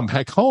when I come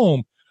back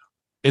home,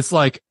 it's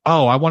like,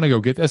 oh, I want to go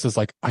get this. It's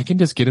like, I can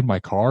just get in my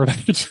car and I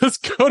can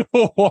just go to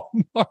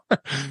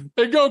Walmart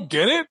and go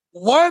get it.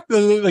 What?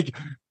 Like,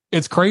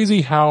 it's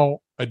crazy how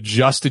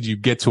adjusted you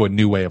get to a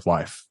new way of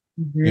life,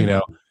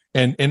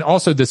 and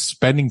also this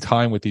spending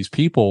time with these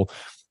people,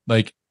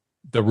 like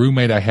the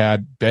roommate I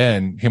had,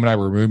 Ben, him and I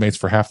were roommates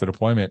for half the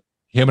deployment.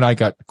 Him and I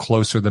got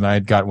closer than I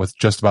had gotten with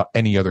just about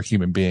any other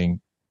human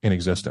being in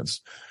existence.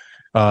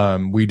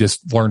 We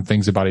just learned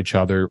things about each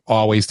other,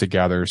 always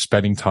together,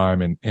 spending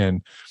time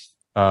and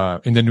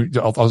then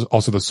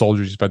also the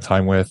soldiers you spend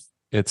time with.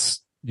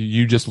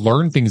 You just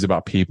learn things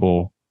about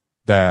people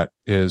that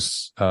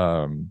is,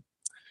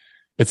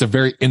 it's a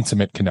very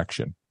intimate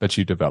connection that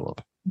you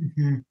develop.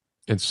 Mm-hmm.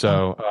 And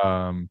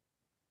so,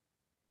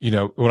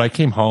 when I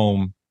came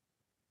home,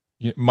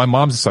 my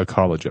mom's a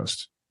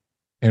psychologist.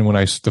 And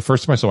the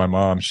first time I saw my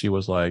mom, she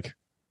was like,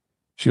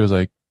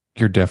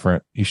 you're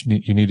different. You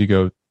need to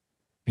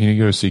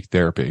go seek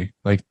therapy.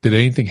 Like, did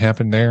anything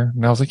happen there?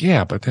 And I was like,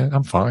 yeah, but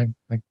I'm fine.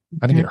 Like,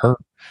 I didn't get hurt.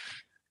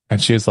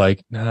 And she was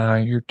like, nah,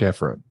 you're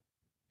different.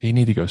 You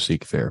need to go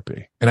seek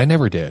therapy. And I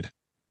never did.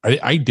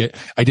 I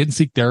didn't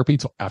seek therapy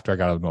until after I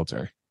got out of the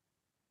military.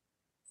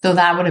 So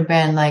that would have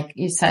been, like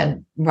you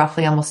said,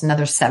 roughly almost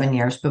another 7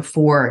 years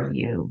before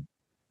you.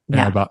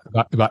 Yeah, about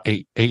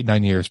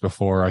 9 years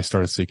before I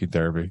started seeking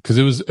therapy. Cause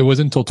it was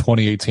until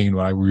 2018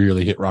 when I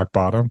really hit rock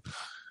bottom.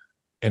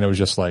 And it was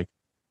just like,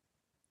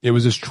 it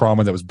was this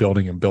trauma that was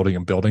building and building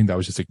and building that I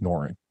was just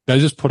ignoring. That I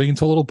was just putting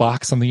into a little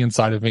box on the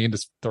inside of me and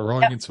just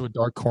throwing into a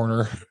dark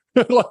corner.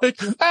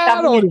 Like,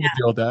 I don't want to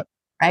deal with that.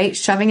 Right?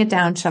 Shoving it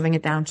down.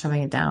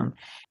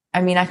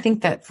 I mean, I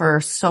think that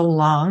for so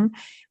long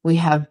we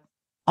have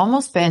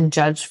almost been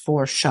judged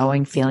for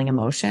showing feeling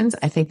emotions.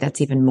 I think that's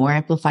even more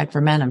amplified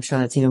for men. I'm sure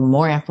that's even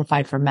more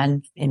amplified for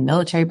men in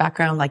military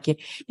background. Like you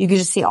could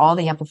just see all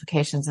the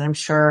amplifications, and I'm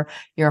sure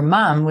your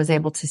mom was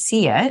able to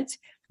see it.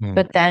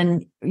 But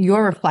then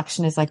your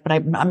reflection is like, but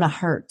I'm not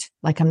hurt.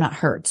 Like, I'm not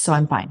hurt, so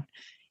I'm fine.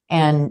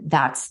 And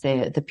that's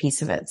the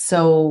piece of it.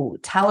 So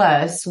tell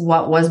us,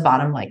 what was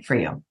bottom like for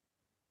you?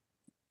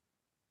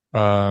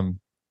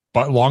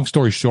 But long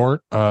story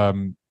short,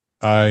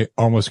 I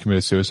almost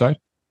committed suicide.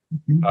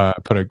 Mm-hmm.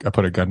 I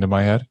put a gun to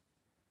my head.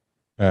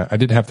 I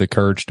didn't have the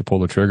courage to pull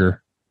the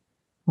trigger.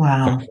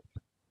 Wow.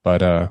 But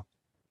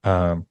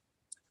Can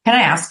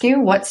I ask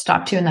you what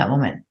stopped you in that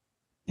moment?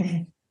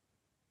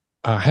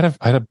 I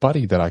had a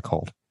buddy that I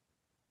called.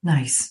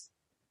 Nice.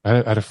 I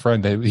had a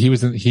friend that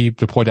he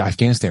deployed to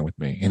Afghanistan with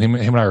me, and him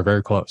and I were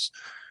very close.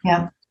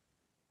 Yeah.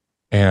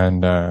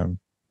 And I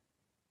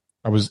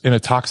was in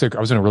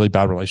a really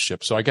bad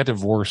relationship. So I got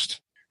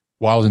divorced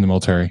while I was in the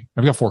military.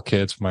 I've got 4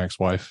 kids with my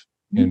ex-wife,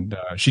 and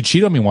she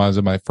cheated on me while I was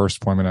in my first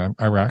deployment in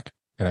Iraq,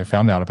 and I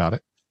found out about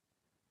it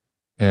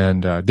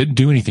and didn't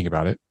do anything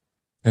about it.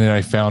 And then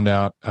I found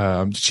out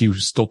she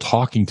was still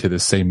talking to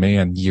this same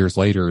man years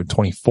later in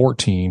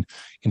 2014,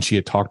 and she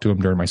had talked to him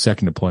during my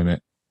second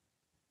deployment.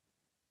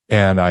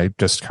 And I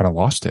just kind of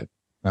lost it.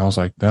 And I was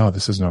like, no,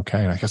 this isn't okay.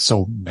 And I got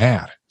so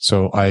mad.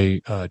 So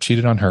I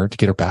cheated on her to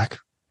get her back,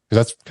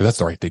 because that's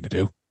the right thing to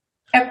do.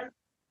 Yep.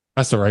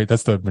 That's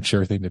the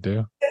mature thing to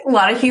do.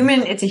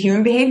 It's a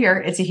human behavior.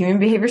 It's a human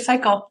behavior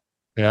cycle.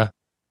 Yeah.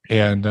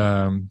 And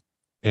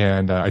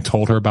I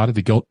told her about it.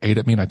 The guilt ate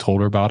at me, and I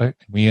told her about it.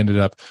 We ended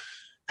up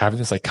having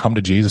this like come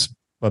to Jesus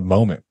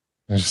moment.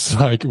 It's just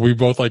like, we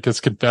both like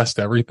just confessed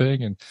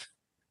everything, and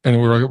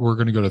we're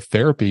going to go to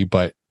therapy.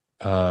 But,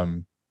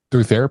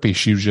 through therapy,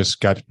 she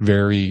just got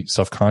very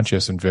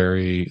self-conscious and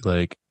very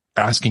like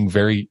asking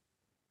very,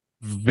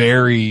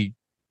 very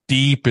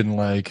deep and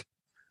like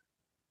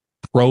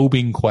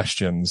probing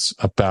questions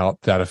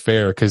about that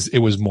affair, because it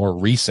was more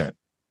recent,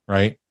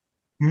 right?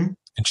 Mm-hmm.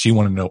 And she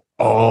wanted to know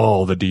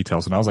all the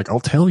details. And I was like,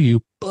 I'll tell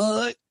you,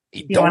 but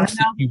I don't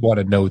think you want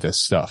to know this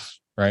stuff,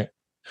 right?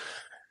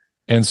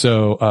 And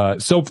so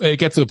it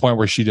gets to the point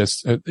where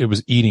it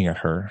was eating at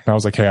her. And I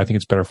was like, hey, I think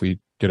it's better if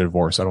we get a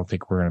divorce. I don't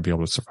think we're going to be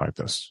able to survive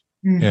this.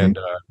 Mm-hmm. And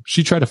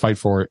she tried to fight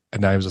for it,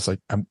 and I was just like,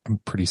 I'm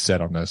pretty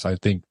set on this. I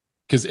think,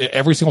 because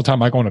every single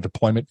time I go on a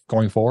deployment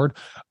going forward,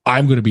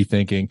 I'm going to be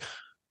thinking,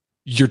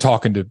 you're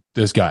talking to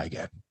this guy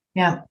again.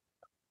 Yeah.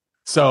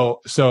 So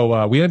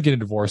we ended up getting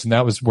divorced, and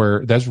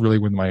that's really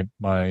when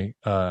my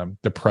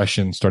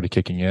depression started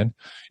kicking in,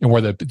 and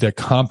where the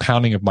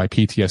compounding of my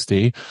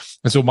PTSD.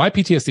 And so my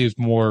PTSD is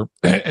more,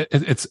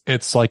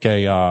 it's like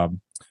I'm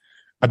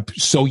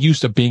so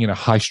used to being in a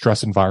high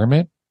stress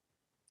environment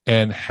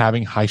and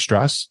having high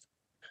stress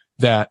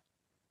that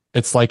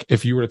it's like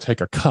if you were to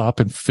take a cup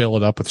and fill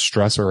it up with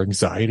stress or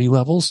anxiety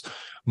levels,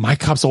 my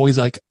cup's always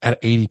like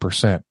at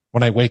 80%.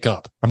 When I wake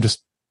up, I'm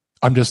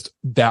just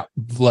that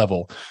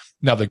level.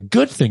 Now, the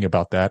good thing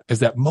about that is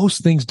that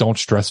most things don't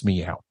stress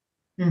me out,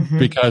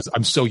 because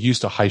I'm so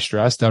used to high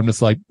stress that I'm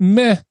just like,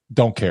 meh,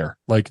 don't care.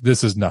 Like,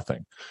 this is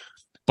nothing.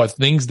 But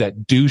things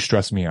that do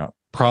stress me out,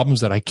 problems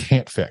that I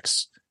can't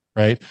fix,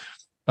 right?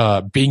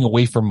 Being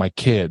away from my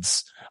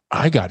kids,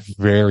 I got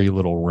very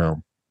little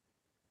room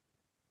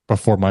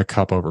before my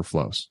cup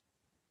overflows.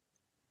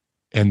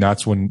 And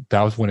that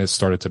was when it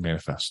started to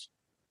manifest.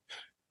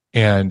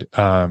 And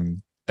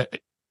the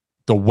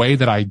way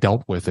that I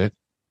dealt with it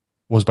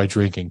was by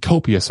drinking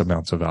copious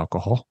amounts of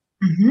alcohol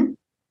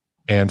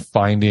and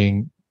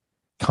finding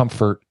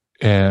comfort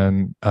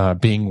and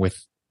being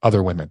with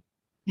other women.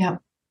 Yeah.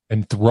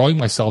 And throwing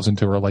myself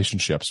into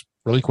relationships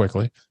really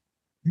quickly.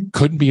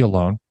 Couldn't be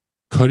alone.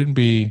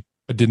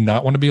 I did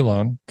not want to be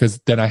alone, because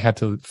then I had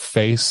to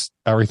face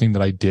everything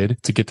that I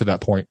did to get to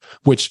that point,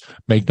 which,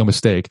 make no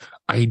mistake,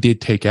 I did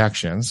take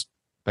actions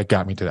that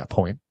got me to that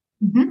point.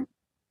 Mm-hmm.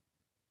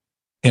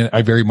 And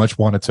I very much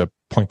wanted to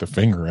point the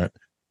finger at,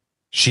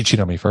 she cheated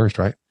on me first,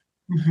 right?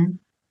 Mm-hmm.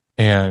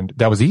 And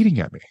that was eating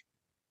at me.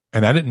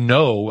 And I didn't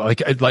know,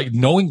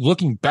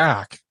 looking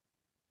back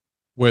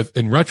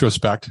in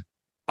retrospect,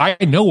 I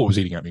know what was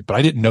eating at me, but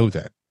I didn't know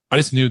that. I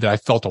just knew that I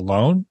felt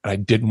alone, and I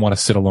didn't want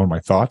to sit alone in my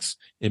thoughts.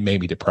 It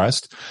made me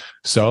depressed.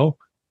 So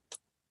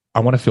I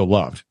want to feel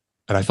loved,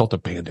 and I felt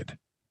abandoned.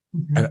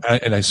 Mm-hmm.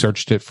 And I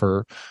searched it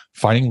for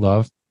finding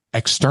love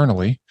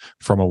externally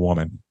from a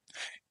woman.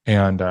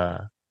 And,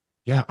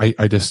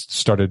 I just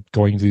started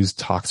going to these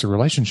toxic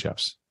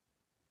relationships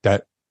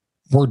that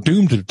were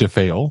doomed to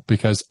fail,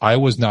 because I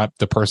was not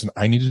the person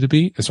I needed to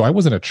be. And so I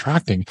wasn't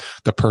attracting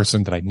the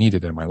person that I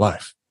needed in my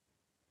life.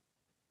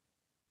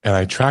 And I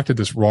attracted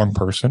this wrong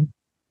person.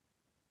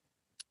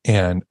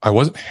 And I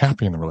wasn't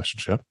happy in the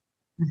relationship.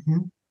 Mm-hmm.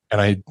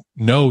 And I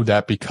know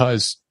that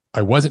because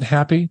I wasn't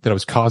happy, that I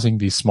was causing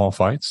these small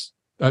fights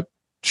that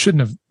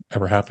shouldn't have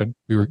ever happened.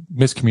 We were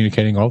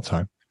miscommunicating all the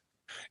time.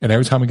 And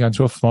every time we got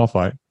into a small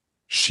fight,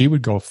 she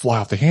would go fly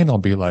off the handle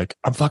and be like,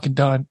 I'm fucking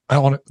done. I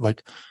don't want to,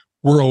 like,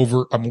 we're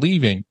over. I'm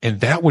leaving. And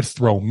that would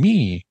throw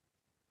me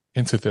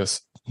into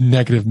this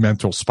negative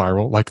mental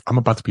spiral. Like, I'm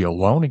about to be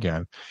alone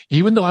again.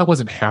 Even though I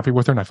wasn't happy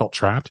with her and I felt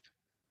trapped,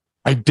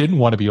 I didn't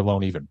want to be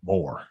alone even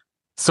more.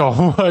 So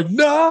I'm like,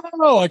 no,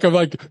 like, I'm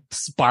like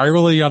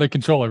spiraling out of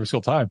control every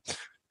single time.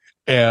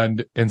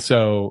 And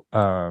so,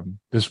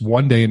 this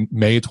one day in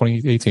May of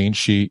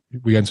 2018,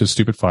 we got into a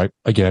stupid fight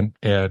again.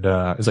 And,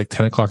 it's like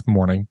 10 o'clock in the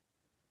morning.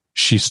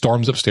 She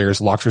storms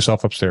upstairs, locks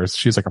herself upstairs.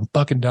 She's like, I'm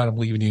fucking done. I'm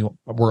leaving you.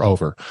 We're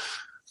over.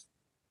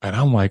 And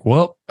I'm like,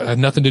 well, I had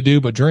nothing to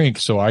do but drink.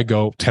 So I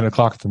go 10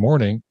 o'clock in the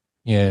morning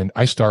and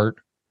I start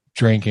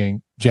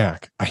drinking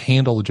Jack. I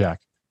handle the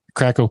Jack,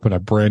 crack open a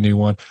brand new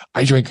one.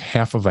 I drank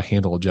half of a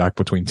handle of Jack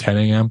between 10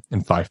 a.m.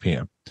 and 5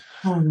 p.m.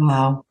 Oh,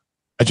 wow.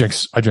 I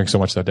drank so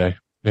much that day.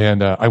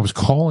 And, I was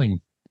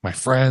calling my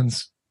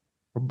friends,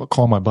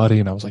 calling my buddy,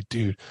 and I was like,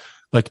 dude,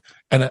 like,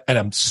 and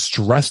I'm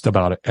stressed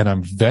about it and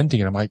I'm venting.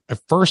 And I'm like, at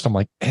first I'm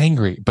like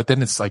angry, but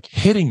then it's like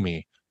hitting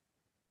me.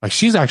 Like,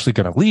 she's actually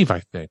going to leave,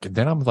 I think. And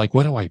then I'm like,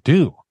 what do I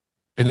do?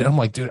 And then I'm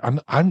like, dude,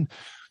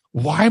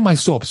 why am I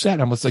so upset?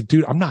 I'm just like,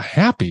 dude, I'm not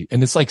happy.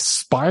 And it's like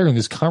spiraling.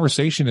 This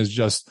conversation is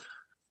just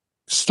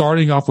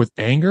starting off with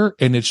anger,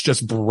 and it's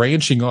just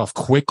branching off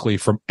quickly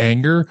from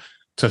anger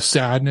to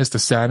sadness,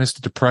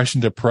 to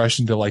depression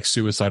to like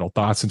suicidal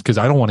thoughts. And because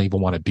I don't even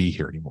want to be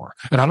here anymore.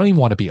 And I don't even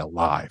want to be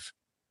alive.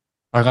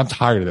 Like, I'm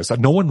tired of this.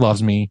 No one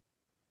loves me.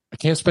 I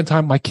can't spend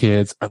time with my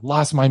kids. I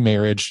lost my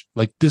marriage.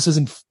 Like,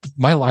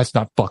 my life's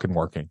not fucking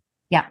working.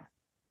 Yeah.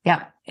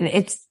 Yeah.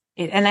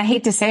 And I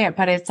hate to say it,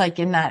 but it's like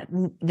in that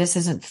this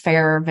isn't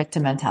fair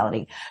victim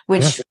mentality,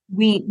 which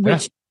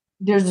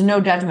there's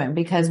no judgment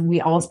because we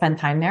all spend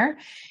time there,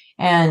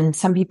 and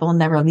some people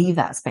never leave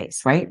that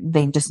space, right?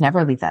 They just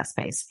never leave that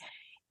space.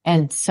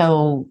 And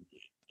so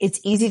it's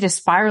easy to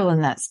spiral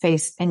in that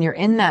space, and you're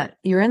in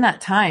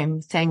that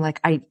time saying like,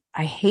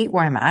 I hate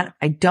where I'm at.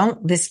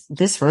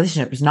 This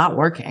relationship is not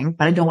working,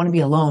 but I don't want to be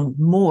alone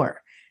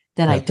more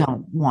than I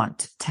don't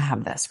want to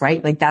have this,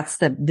 right? Like, that's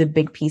the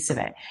big piece of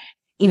it,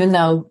 even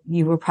though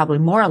you were probably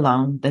more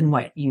alone than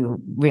what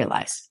you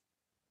realized.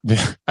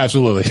 Yeah,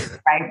 absolutely.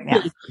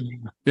 Right.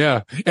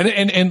 Yeah. Yeah.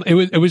 And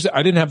it was,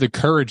 I didn't have the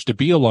courage to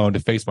be alone to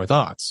face my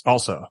thoughts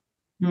also.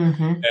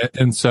 Mm-hmm.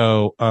 And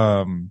so,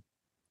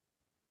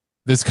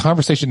 this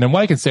conversation, and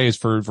what I can say is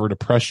for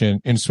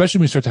depression, and especially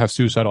when we start to have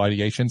suicidal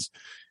ideations,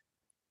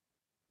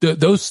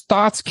 those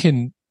thoughts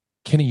can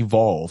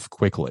evolve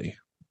quickly,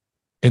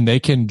 and they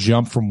can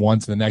jump from one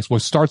to the next.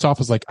 What starts off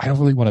as like, I don't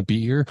really want to be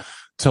here,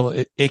 till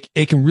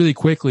it can really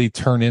quickly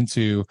turn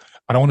into,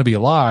 I don't want to be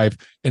alive,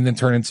 and then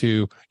turn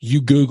into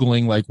you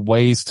Googling like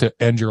ways to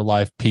end your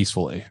life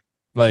peacefully.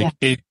 Like,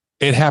 it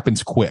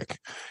happens quick,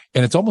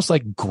 and it's almost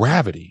like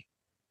gravity.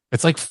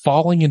 It's like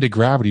falling into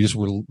gravity, just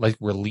like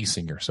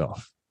releasing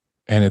yourself.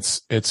 And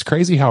it's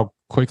crazy how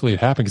quickly it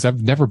happened, because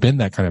I've never been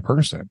that kind of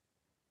person.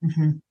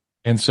 Mm-hmm.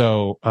 And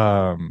so,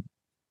 5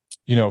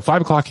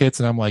 o'clock hits,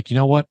 and I'm like, you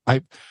know what?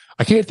 I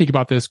can't think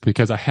about this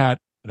because I had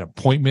an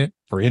appointment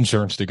for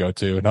insurance to go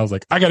to. And I was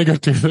like, I got to go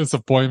to this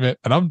appointment,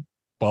 and I'm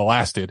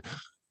blasted.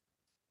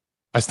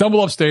 I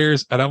stumble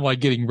upstairs and I'm like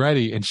getting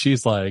ready, and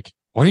she's like,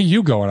 where are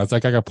you going? I was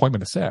like, I got an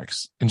appointment at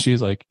 6. And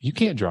she's like, you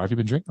can't drive. You've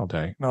been drinking all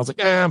day. And I was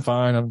like, I'm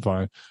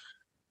fine.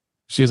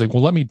 She's like,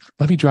 well, let me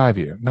drive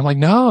you. And I'm like,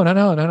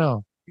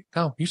 no,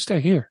 you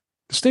stay here.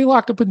 Stay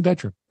locked up in the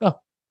bedroom. No.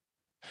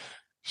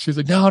 She's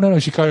like, no.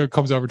 She kind of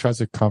comes over, tries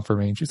to comfort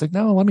me. And she's like,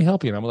 no, let me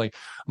help you. And I'm like,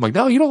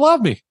 no, you don't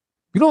love me.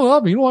 You don't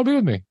love me. You don't want to be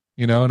with me.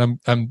 And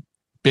I'm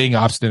being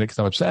obstinate because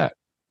I'm upset.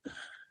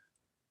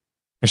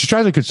 And she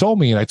tries to console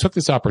me. And I took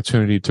this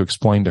opportunity to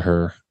explain to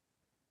her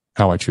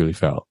how I truly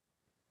felt.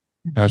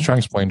 And I was trying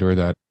to explain to her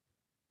that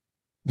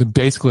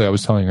basically I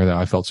was telling her that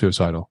I felt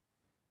suicidal.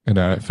 And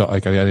I felt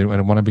like I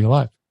didn't want to be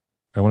alive.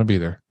 I want to be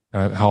there.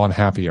 How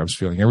unhappy I was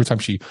feeling. Every time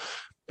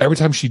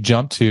she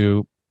jumped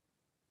to,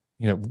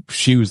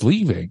 she was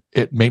leaving,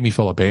 it made me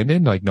feel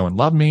abandoned, like no one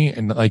loved me.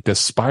 And like the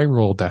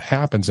spiral that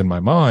happens in my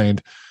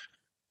mind,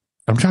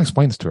 I'm trying to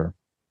explain this to her.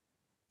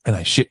 And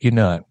I shit you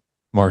not,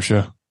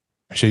 Marcia.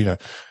 I shit you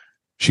not.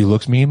 She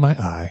looks me in my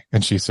eye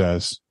and she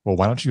says, well,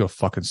 why don't you go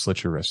fucking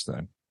slit your wrist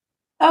then?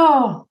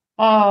 Oh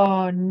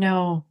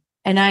no.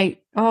 And I'm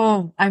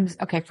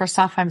okay. First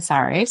off, I'm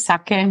sorry.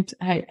 Second,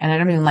 and I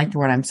don't even like the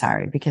word I'm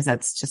sorry, because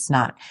that's just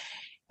not,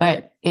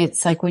 but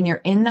it's like when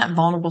you're in that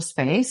vulnerable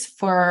space,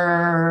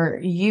 for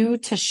you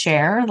to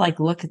share, like,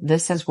 look,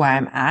 this is where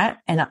I'm at.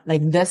 And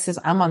like,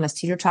 I'm on this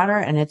teeter-totter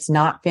and it's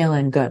not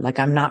feeling good. Like,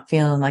 I'm not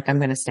feeling like I'm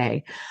going to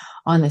stay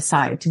on this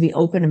side. To be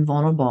open and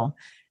vulnerable,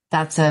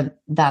 that's a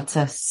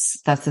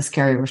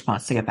scary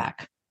response to get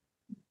back.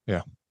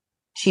 Yeah.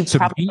 She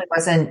probably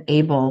wasn't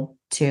able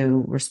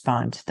to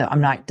respond, though.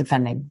 I'm not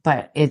defending,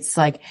 but it's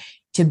like,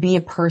 to be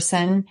a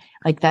person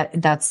like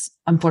that, that's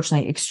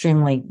unfortunately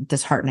extremely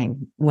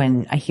disheartening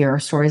when I hear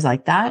stories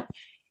like that.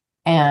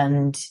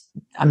 And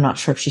I'm not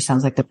sure if she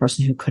sounds like the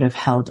person who could have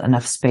held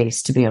enough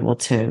space to be able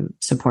to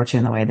support you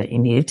in the way that you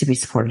needed to be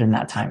supported in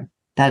that time.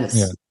 That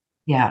is,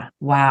 yeah.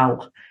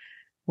 Wow.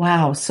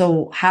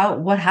 So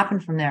what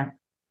happened from there?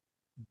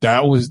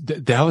 That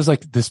was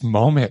like this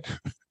moment.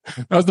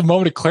 That was the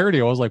moment of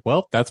clarity. I was like,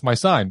 well, that's my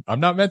sign. I'm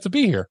not meant to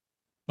be here.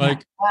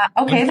 Like,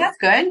 okay, that's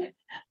good.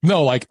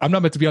 No, like, I'm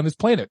not meant to be on this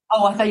planet.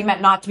 Oh, I thought you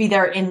meant not to be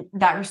there in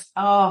that.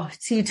 So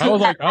you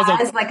took that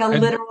as like a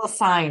literal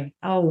sign.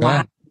 Oh,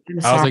 wow.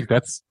 I was like,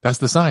 that's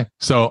the sign.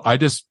 So I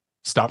just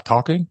stop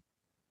talking.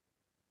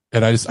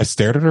 And I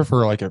stared at her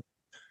for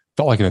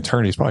felt like an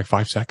eternity. It's probably like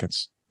 5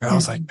 seconds. And I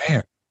was like,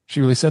 man,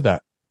 she really said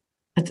that.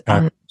 And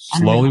I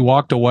slowly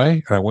walked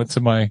away and I went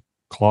to my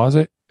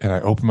closet and I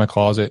opened my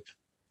closet.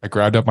 I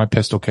grabbed up my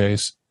pistol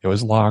case. It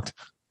was locked.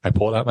 I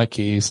pulled out my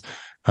keys.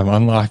 I'm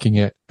unlocking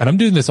it and I'm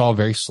doing this all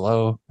very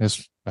slow,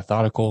 it's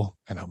methodical,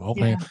 and I'm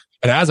opening it.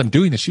 And as I'm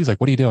doing this, she's like,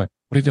 what are you doing?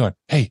 What are you doing?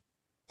 Hey,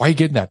 why are you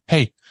getting that?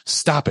 Hey,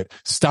 stop it.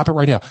 Stop it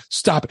right now.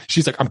 Stop it.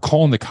 She's like, I'm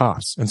calling the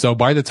cops. And so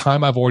by the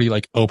time I've already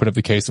opened up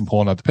the case and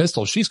pulling out the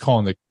pistol, she's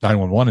calling the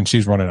 911 and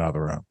she's running out of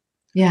the room.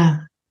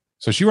 Yeah.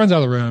 So she runs out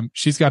of the room.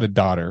 She's got a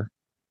daughter,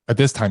 at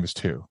this time is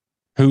 2,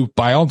 who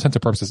by all intents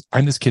and purposes,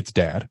 I'm this kid's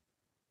dad,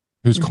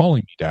 who's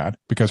calling me dad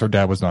because her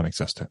dad was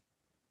non-existent.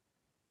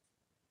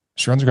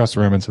 She runs across the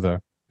room into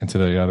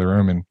the other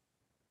room and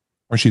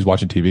where she's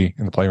watching TV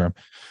in the playroom,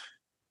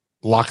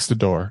 locks the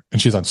door, and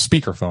she's on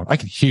speakerphone. I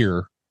can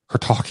hear her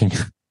talking,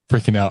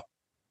 freaking out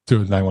to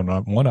a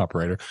 911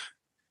 operator.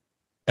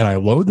 And I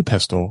load the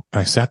pistol and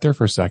I sat there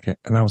for a second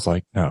and I was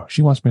like, no,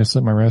 she wants me to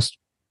slit my wrist.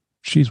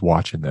 She's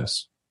watching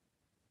this.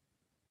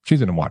 She's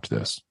going to watch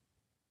this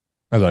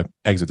as I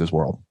exit this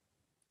world.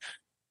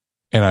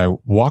 And I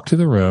walked to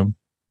the room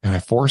and I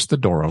forced the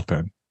door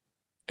open,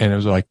 and it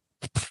was like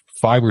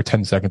 5 or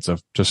 10 seconds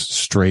of just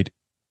straight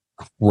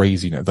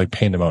craziness, like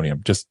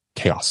pandemonium, just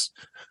chaos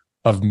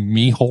of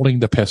me holding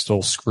the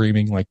pistol,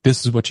 screaming like,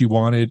 this is what you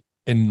wanted.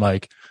 And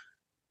like,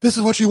 this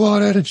is what you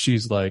wanted. And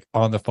she's like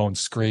on the phone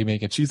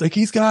screaming and she's like,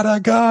 he's got a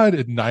gun.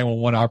 And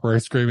 911 operator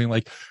screaming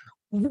like,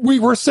 we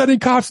were sending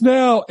cops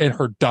now. And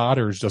her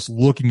daughter's just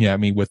looking at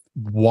me with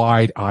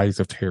wide eyes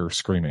of terror,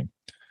 screaming.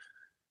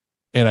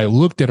 And I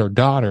looked at her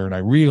daughter and I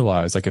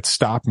realized, like, it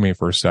stopped me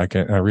for a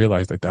second. And I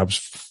realized that I was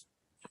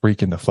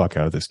freaking the fuck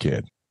out of this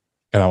kid.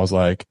 And I was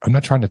like, I'm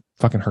not trying to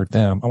fucking hurt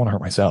them. I want to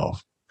hurt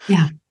myself.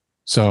 Yeah.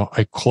 So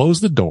I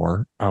closed the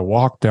door. I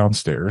walked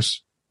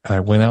downstairs and I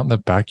went out in the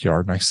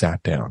backyard and I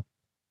sat down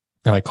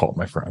and I called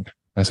my friend.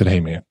 I said, hey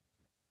man,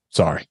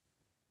 sorry.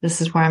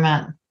 This is where I'm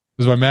at.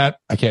 This is where I'm at.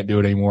 I can't do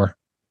it anymore.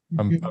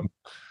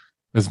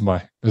 This is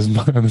my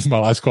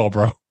last call,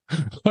 bro.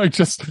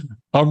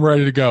 I'm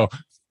ready to go.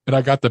 And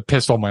I got the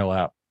pistol on my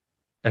lap.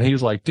 And he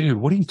was like, dude,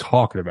 what are you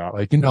talking about?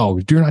 Like, no,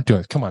 you're not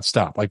doing it. Come on,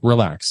 stop. Like,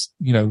 relax.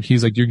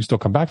 He's like, you can still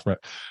come back from it.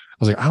 I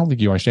was like, I don't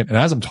think you understand. And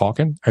as I'm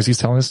talking, as he's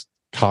telling us,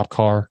 cop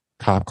car,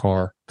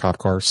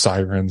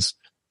 sirens,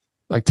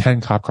 like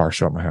 10 cop cars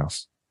show up at my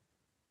house.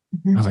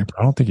 I was like,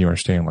 I don't think you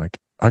understand. Like,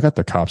 I got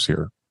the cops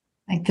here.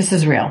 Like, this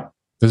is real.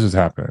 This is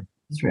happening.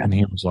 It's real. And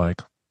he was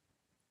like,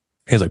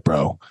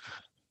 bro,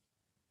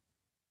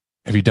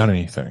 have you done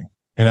anything?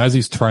 And as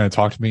he's trying to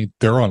talk to me,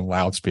 they're on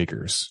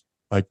loudspeakers.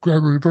 Like,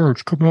 Gregory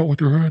Birch, come out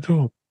with your hands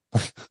up.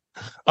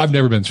 I've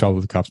never been in trouble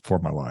with the cops before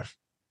in my life.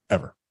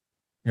 Ever.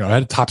 I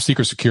had a top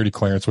secret security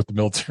clearance with the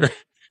military.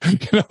 You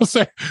know what I'm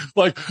saying?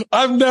 Like,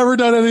 I've never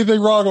done anything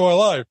wrong in my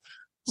life.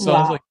 So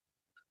I was like,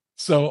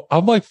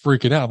 I'm like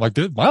freaking out. I'm like,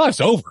 dude, my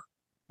life's over.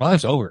 My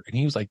life's over. And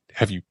he was like,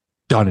 have you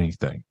done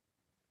anything?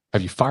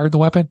 Have you fired the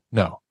weapon?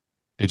 No.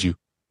 Did you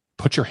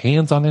put your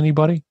hands on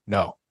anybody?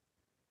 No.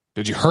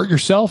 Did you hurt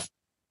yourself?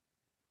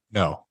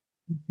 No.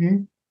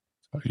 Mm-hmm.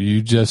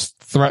 You just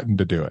threatened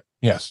to do it.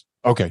 Yes.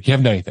 Okay. You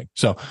haven't done anything.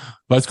 So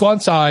let's go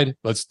outside.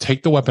 Let's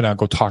take the weapon out,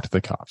 go talk to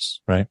the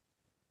cops. Right.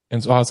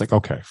 And so I was like,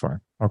 okay, fine.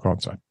 I'll go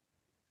inside.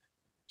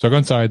 So I go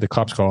inside, the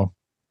cops call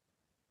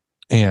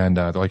and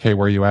they're like, hey,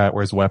 where are you at?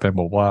 Where's the weapon?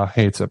 Blah, blah.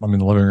 Hey, I'm in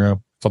the living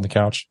room. It's on the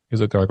couch.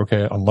 They're like,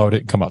 okay, unload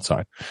it and come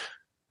outside.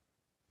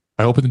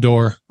 I open the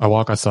door. I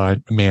walk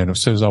outside. Man,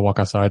 as soon as I walk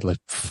outside, like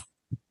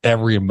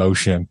every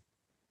emotion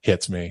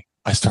hits me.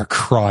 I start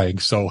crying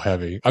so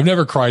heavy. I've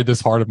never cried this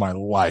hard in my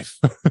life.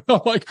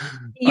 I'm like,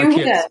 you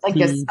hit like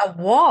a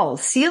wall,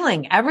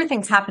 ceiling,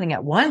 everything's happening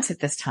at once at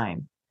this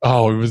time.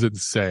 Oh, it was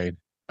insane.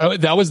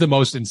 That was the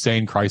most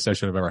insane cry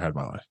session I've ever had in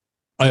my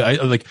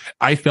life.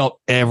 I felt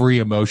every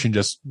emotion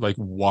just like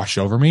wash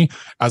over me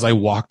as I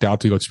walked out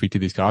to go speak to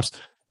these cops.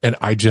 And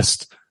I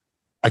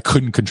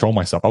couldn't control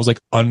myself. I was like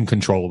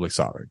uncontrollably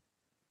sobbing,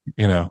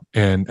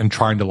 and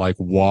trying to like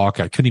walk.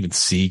 I couldn't even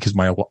see because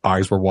my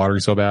eyes were watering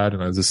so bad.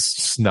 And I was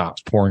just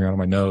snot pouring out of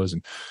my nose.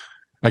 And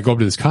I go up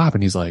to this cop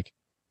and he's like,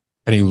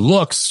 and he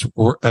looks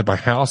at my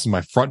house and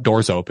my front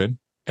door's open.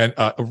 And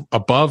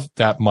above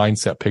that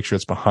mindset picture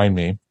that's behind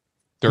me,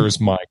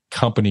 there's my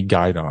company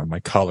guide on, my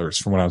colors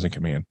from when I was in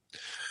command.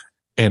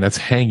 And it's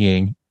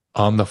hanging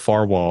on the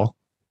far wall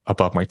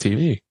above my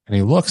TV. And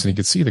he looks and he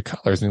can see the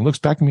colors. And he looks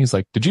back at me. He's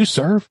like, did you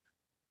serve?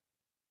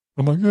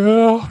 I'm like,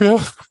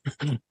 yeah.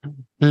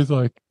 He's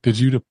like, did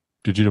you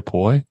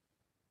deploy?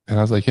 And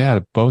I was like, yeah,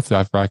 both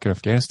Iraq and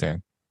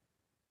Afghanistan.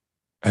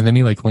 And then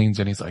he like leans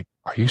in. He's like,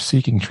 are you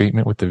seeking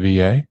treatment with the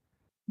VA?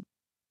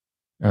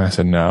 And I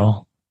said,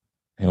 no.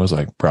 And he was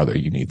like, brother,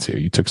 you need to.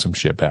 You took some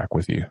shit back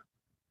with you.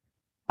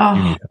 Oh.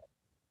 You need help.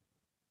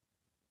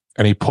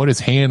 And he put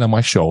his hand on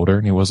my shoulder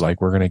and he was like,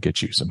 we're going to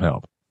get you some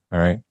help. All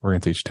right. We're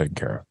going to get you taken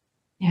care of.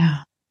 Yeah.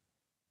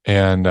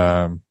 And,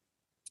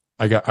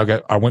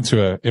 I went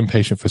to an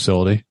inpatient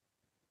facility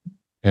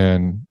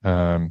and,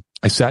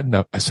 I sat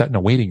in a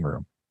waiting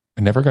room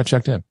I never got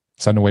checked in.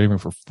 Sat in the waiting room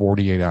for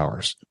 48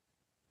 hours.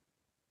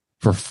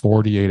 For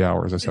 48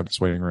 hours, I sat in this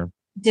waiting room.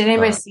 Did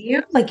anybody see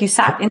you? Like you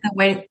sat in the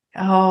waiting?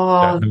 Yeah,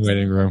 Oh, in the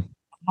waiting room.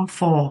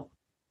 awful.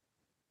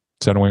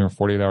 Sat in the waiting room for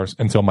 48 hours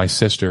until my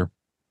sister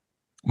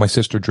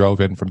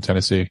drove in from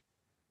Tennessee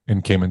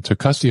and came and took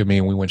custody of me,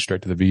 and we went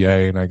straight to the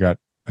VA, and I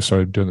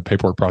started doing the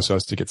paperwork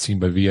process to get seen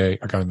by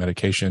VA. I got a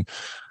medication.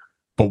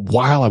 But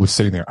while I was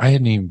sitting there, I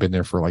hadn't even been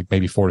there for like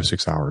maybe 4 to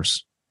 6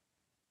 hours.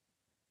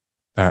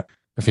 The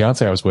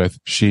fiance I was with,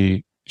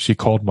 she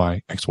called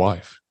my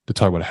ex-wife to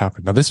tell her what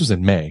happened. Now, this was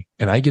in May,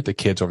 and I get the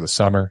kids over the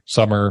summer,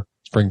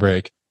 spring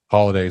break,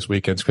 holidays,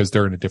 weekends, because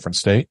they're in a different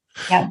state.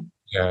 Yeah.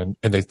 And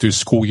they do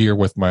school year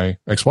with my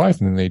ex-wife,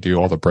 and then they do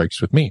all the breaks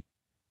with me.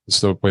 It's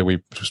the way we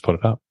just put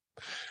it up.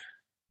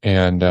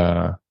 And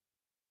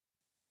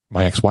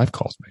my ex-wife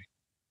calls me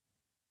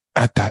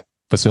at that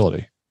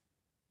facility.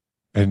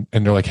 And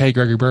they're like, "Hey,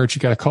 Gregory Birch, you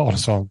got a call."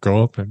 So I'll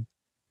go up and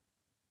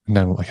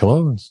then I'm like,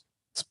 "Hello, it's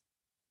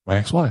my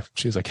ex-wife."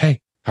 She's like, "Hey,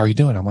 how are you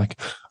doing?" I'm like,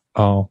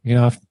 "Oh,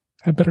 I've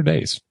had better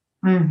days."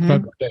 Mm-hmm.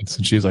 Better days.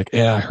 And she's like,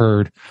 "Yeah, I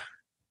heard.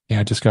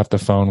 Yeah, I just got off the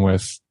phone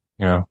with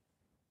your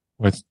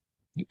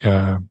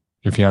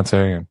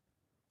fiance, and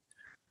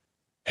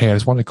hey, I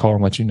just wanted to call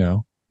and let you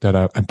know that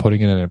I'm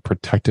putting in a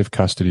protective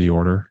custody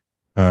order,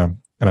 and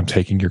I'm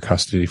taking your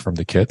custody from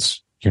the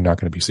kids. You're not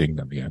going to be seeing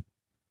them again."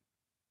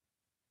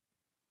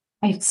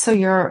 Right, so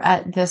you're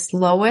at this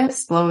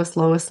lowest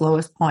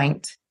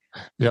point.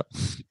 Yep.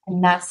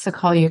 And that's the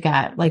call you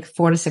get, like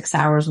 4 to 6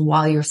 hours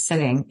while you're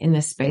sitting in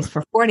this space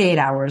for 48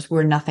 hours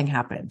where nothing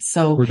happens.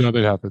 So where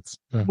nothing happens.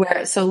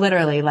 Yeah. So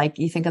literally, like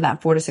you think of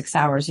that 4 to 6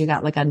 hours, you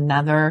got like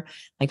another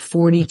like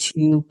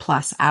 42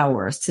 plus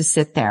hours to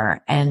sit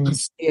there and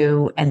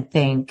stew and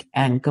think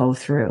and go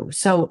through.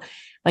 So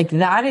like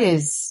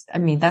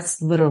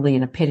that's literally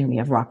an epitome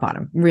of rock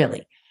bottom,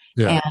 really.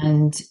 Yeah.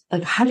 And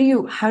like, how do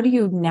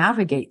you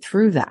navigate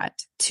through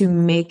that to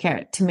make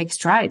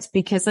strides?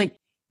 Because like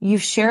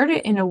you've shared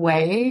it in a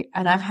way,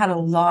 and I've had a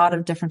lot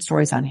of different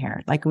stories on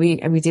here. Like we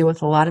deal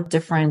with a lot of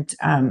different,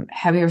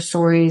 heavier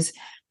stories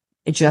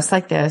just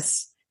like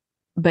this,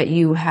 but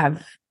you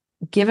have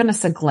given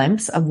us a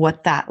glimpse of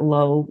what that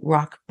low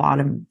rock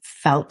bottom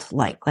felt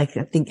like. Like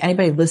I think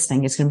anybody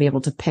listening is going to be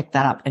able to pick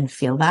that up and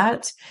feel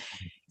that.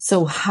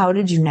 So how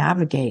did you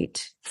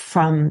navigate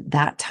from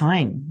that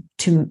time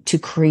to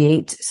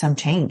create some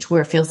change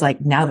where it feels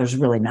like now there's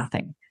really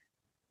nothing?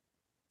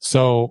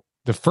 So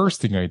the first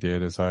thing I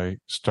did is I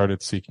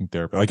started seeking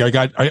therapy. Like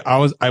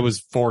I was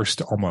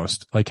forced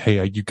almost like,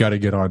 "Hey, you have to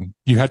get on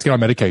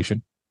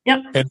medication." Yep.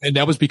 And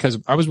that was because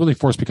I was really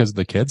forced because of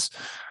the kids.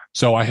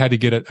 So I had to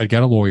get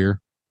a lawyer,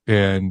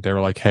 and they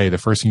were like, "Hey, the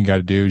first thing you got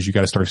to do is you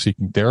got to start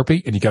seeking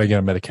therapy, and you got to get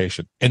on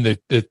medication. And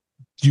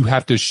you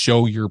have to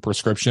show your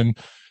prescription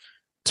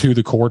to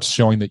the courts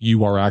showing that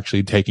you are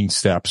actually taking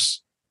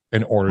steps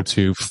in order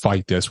to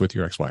fight this with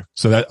your ex-wife."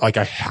 So that like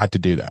I had to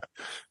do that.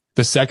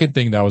 The second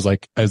thing that I was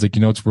like,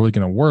 it's really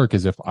going to work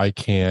is if I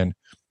can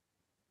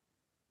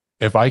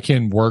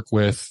work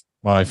with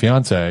my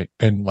fiance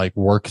and like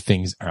work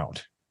things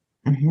out,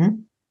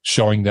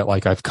 showing that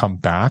like I've come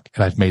back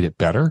and I've made it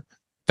better,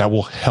 that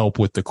will help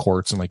with the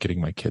courts and like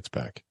getting my kids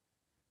back.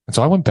 And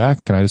so I went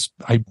back and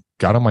I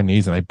got on my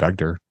knees and I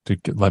begged her to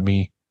let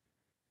me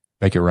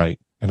make it right.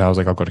 And I was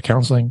like, "I'll go to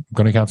counseling. I'm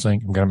going to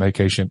counseling. I'm going to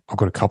medication. I'll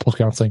go to couples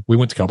counseling." We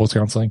went to couples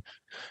counseling.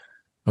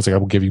 I was like, "I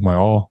will give you my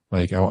all.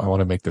 Like, I want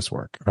to make this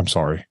work. I'm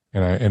sorry.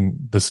 And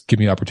this give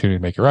me an opportunity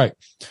to make it right."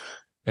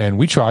 And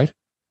we tried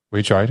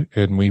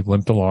and we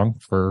limped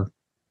along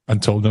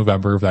until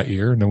November of that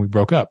year. And then we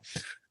broke up.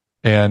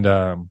 And,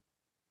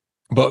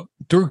 but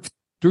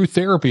through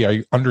therapy,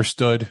 I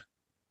understood,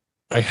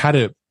 I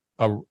had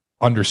a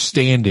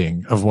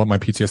understanding of what my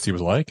PTSD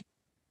was like.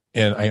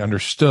 And I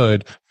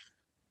understood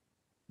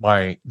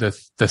the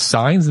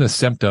signs and the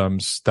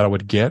symptoms that I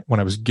would get when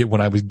I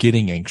was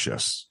getting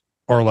anxious,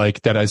 or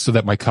like that so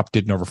that my cup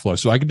didn't overflow.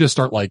 So I could just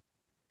start like,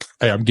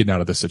 "Hey, I'm getting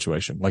out of this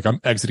situation. Like I'm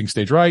exiting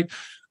stage right.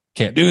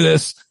 Can't do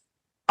this.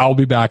 I'll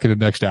be back in the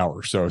next hour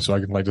or so. So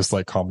I can like, just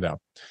like calm down."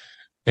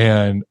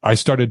 And I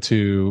started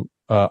to,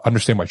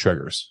 understand my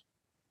triggers.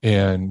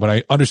 And when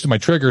I understood my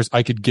triggers,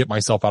 I could get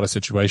myself out of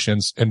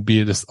situations and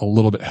be just a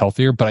little bit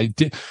healthier. But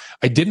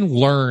I didn't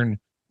learn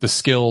the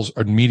skills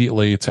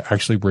immediately to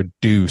actually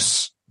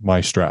reduce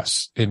my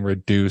stress and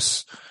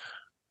reduce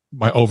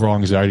my overall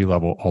anxiety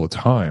level all the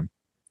time.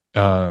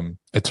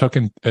 It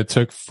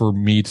took for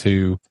me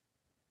to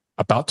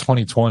about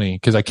 2020,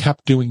 because I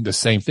kept doing the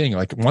same thing.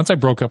 Like once I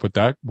broke up with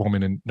that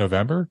woman in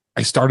November,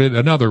 I started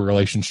another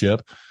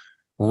relationship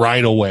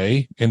right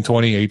away in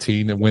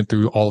 2018 and went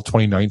through all of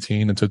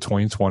 2019 into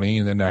 2020.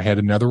 And then I had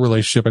another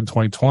relationship in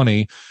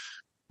 2020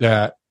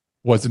 that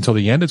was until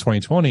the end of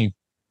 2020.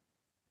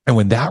 And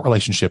when that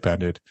relationship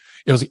ended,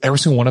 it was like every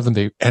single one of them,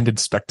 they ended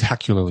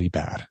spectacularly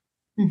bad.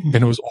 And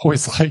it was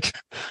always like,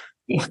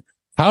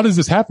 "How does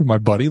this happen?" My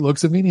buddy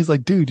looks at me and he's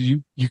like, "Dude,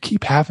 you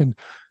keep picking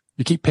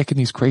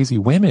these crazy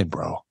women,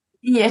 bro."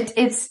 Yeah,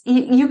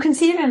 you can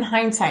see it in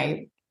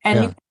hindsight,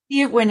 and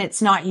see it when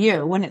it's not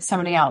you, when it's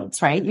somebody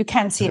else, right? You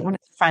can see it when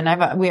it's a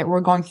friend.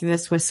 We're going through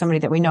this with somebody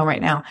that we know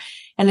right now.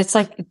 And it's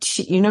like,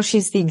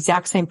 she's the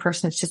exact same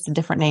person. It's just a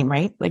different name,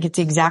 right? Like it's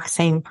the exact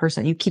same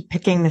person. You keep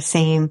picking the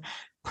same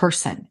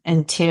person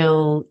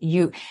until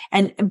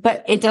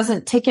but it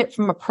doesn't take it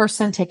from a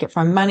person, take it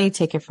from money,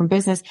 take it from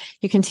business.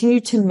 You continue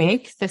to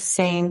make the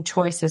same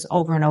choices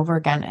over and over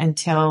again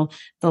until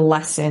the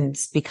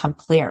lessons become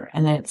clear.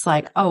 And then it's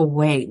like, oh,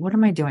 wait, what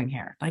am I doing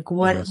here? Like,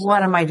 what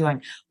am I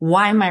doing?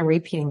 Why am I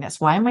repeating this?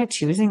 Why am I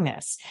choosing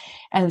this?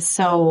 And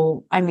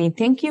so, I mean,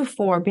 thank you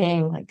for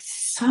being like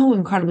so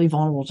incredibly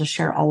vulnerable to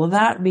share all of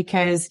that,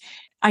 because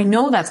I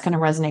know that's going to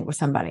resonate with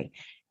somebody.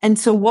 And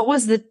so what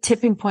was the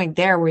tipping point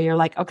there where you're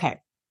like, okay,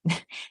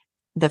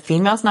 the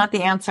female's not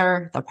the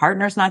answer. The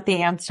partner's not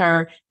the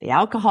answer. The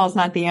alcohol's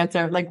not the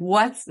answer. Like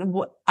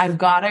I've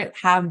got to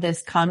have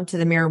this come to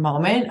the mirror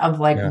moment of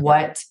like,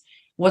 what's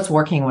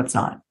working, what's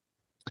not.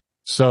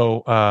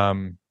 So,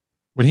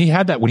 when he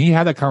had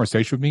that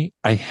conversation with me,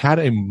 I had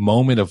a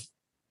moment of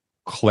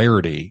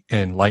clarity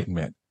and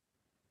enlightenment.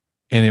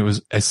 And it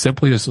was as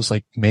simply as just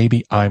like,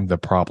 maybe I'm the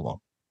problem.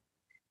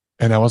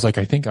 And I was like,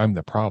 I think I'm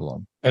the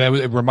problem. And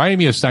it reminded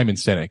me of Simon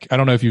Sinek. I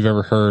don't know if you've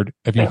ever heard,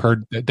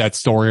 heard that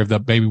story of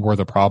the maybe we're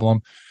the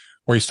problem,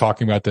 where he's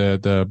talking about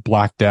the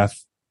Black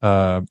Death,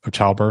 of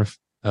childbirth,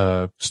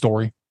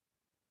 story.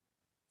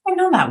 I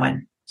know that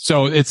one.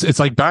 So it's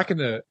like back in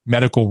the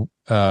medical,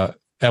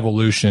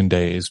 evolution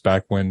days,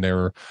 back when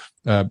there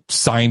were,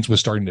 science was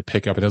starting to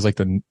pick up. It was like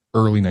the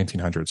early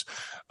 1900s.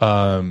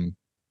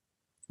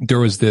 There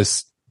was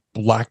this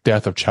Black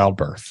Death of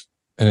childbirth.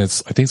 And I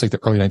think it's like the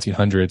early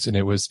 1900s, and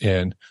it was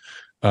in,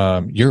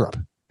 Europe.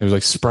 It was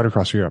like spread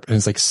across Europe. And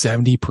it's like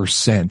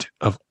 70%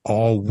 of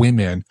all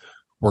women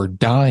were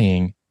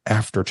dying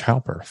after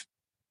childbirth.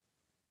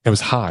 It was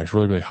high. It was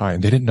really, really high.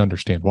 And they didn't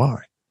understand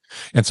why.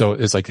 And so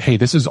it's like, hey,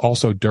 this is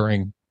also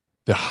during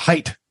the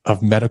height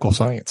of medical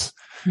science,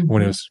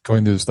 when it was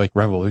going through this like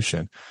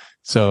revolution.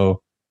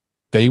 So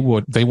they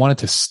wanted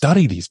to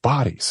study these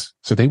bodies.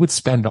 So they would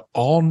spend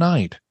all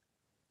night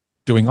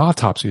doing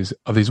autopsies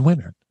of these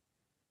women.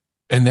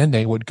 And then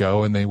they would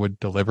go and they would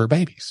deliver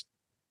babies,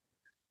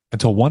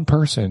 until one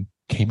person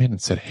came in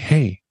and said,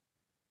 hey,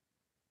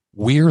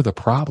 we're the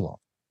problem.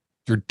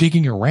 You're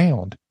digging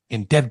around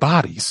in dead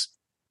bodies,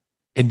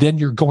 and then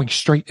you're going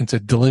straight into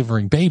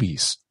delivering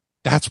babies.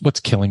 That's what's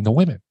killing the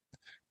women.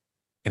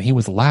 And he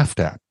was laughed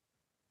at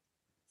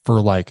for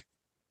like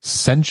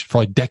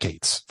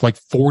decades, for like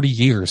 40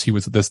 years.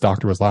 This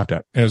doctor was laughed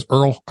at. And it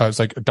was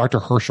like Dr.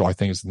 Herschel, I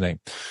think is the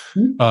name.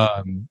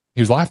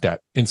 He was laughed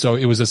at. And so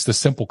it was just the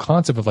simple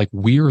concept of like,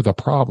 we're the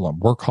problem.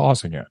 We're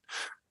causing it.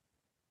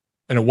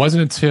 And it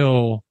wasn't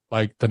until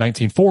like the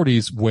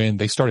 1940s when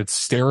they started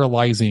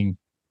sterilizing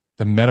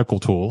the medical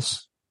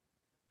tools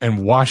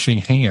and washing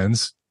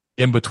hands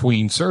in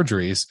between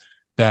surgeries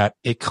that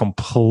it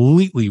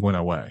completely went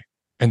away.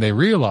 And they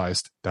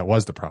realized that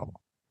was the problem.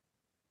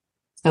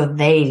 So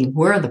they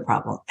were the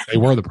problem. They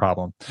were the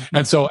problem.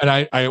 And so,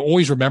 I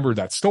always remember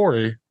that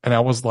story, and I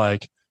was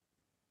like,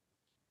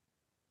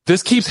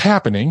 this keeps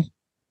happening.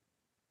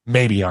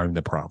 Maybe I'm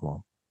the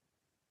problem.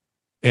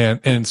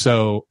 And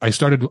so I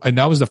started, and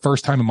that was the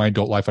first time in my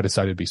adult life I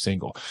decided to be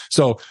single.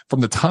 So from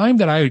the time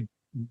that I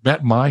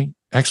met my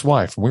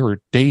ex-wife, we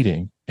were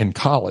dating in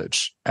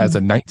college as a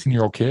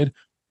 19-year-old kid,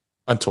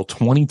 until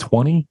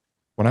 2020,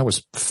 when I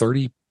was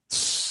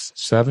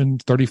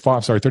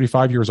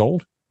 35 years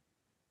old,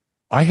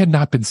 I had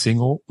not been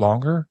single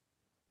longer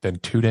than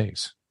 2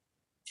 days.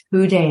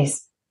 2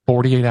 days.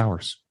 48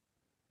 hours.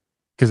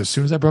 Because as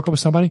soon as I broke up with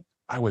somebody,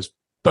 I was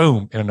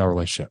boom in another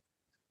relationship.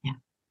 Yeah.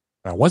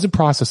 And I wasn't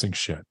processing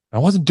shit. I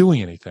wasn't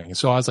doing anything. And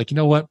so I was like, you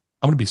know what?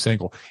 I'm going to be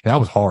single. And that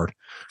was hard.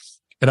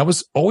 And I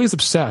was always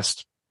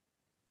obsessed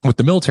with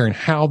the military and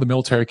how the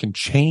military can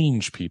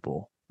change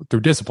people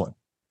through discipline.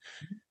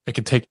 It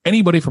can take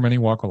anybody from any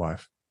walk of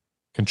life,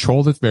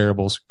 control the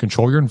variables,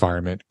 control your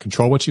environment,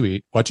 control what you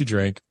eat, what you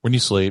drink, when you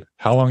sleep,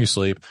 how long you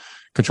sleep,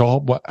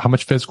 control how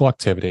much physical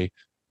activity,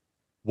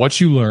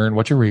 what you learn,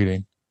 what you're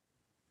reading.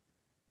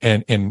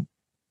 And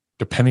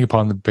depending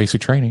upon the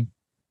basic training,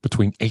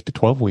 between 8 to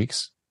 12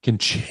 weeks can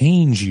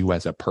change you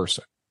as a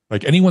person.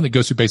 Like anyone that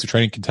goes through basic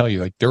training can tell you,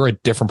 like, they're a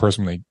different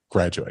person when they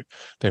graduate.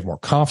 They have more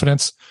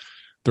confidence.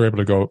 They're able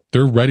to go,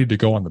 they're ready to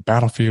go on the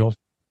battlefield.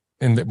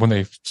 And when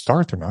they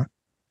start, they're not.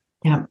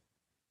 Yeah.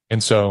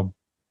 And so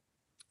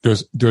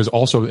there's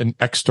also an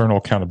external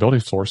accountability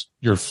source.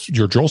 Your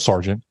drill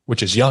sergeant,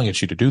 which is yelling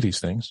at you to do these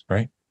things,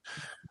 right?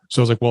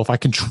 So I was like, well, if I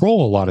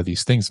control a lot of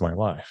these things in my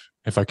life,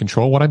 if I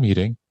control what I'm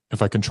eating,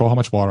 if I control how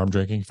much water I'm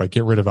drinking, if I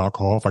get rid of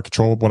alcohol, if I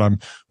control what I'm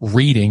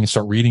reading and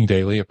start reading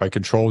daily, if I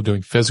control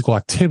doing physical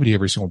activity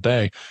every single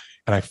day,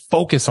 and I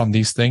focus on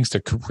these things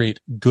to create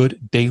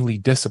good daily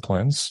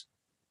disciplines,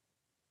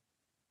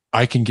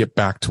 I can get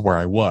back to where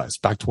I was,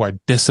 back to my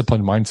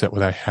disciplined mindset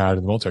that I had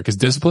in the military. Because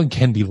discipline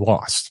can be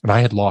lost, and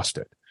I had lost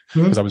it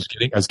because I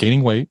was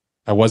gaining weight.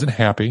 I wasn't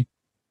happy.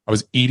 I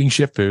was eating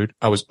shit food.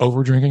 I was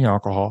over drinking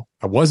alcohol.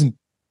 I wasn't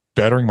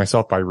bettering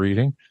myself by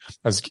reading.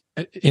 I was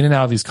in and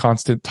out of these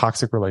constant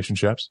toxic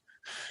relationships.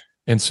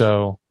 And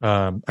so,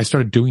 I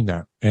started doing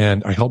that,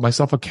 and I held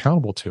myself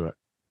accountable to it.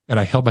 And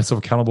I held myself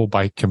accountable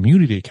by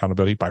community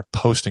accountability by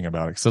posting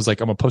about it. So it's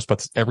like, I'm going to post about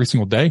this every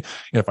single day. And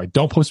if I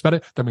don't post about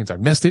it, that means I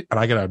missed it. And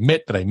I got to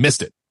admit that I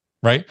missed it.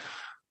 Right.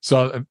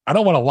 So I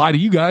don't want to lie to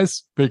you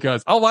guys,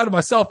 because I'll lie to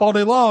myself all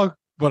day long,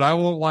 but I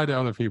won't lie to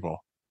other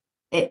people.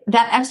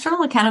 That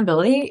external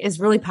accountability is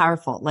really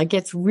powerful. Like,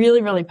 it's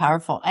really, really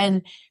powerful.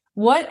 And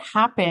what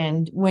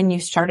happened when you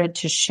started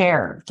to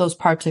share those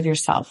parts of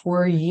yourself?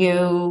 Were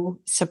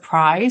you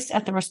surprised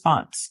at the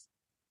response?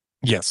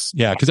 Yes.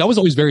 Yeah. Cause I was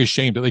always very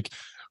ashamed. Like,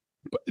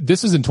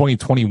 this is in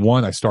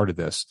 2021. I started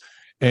this,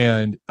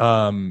 and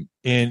I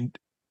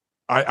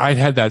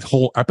had that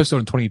whole episode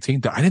in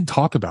 2018 that I didn't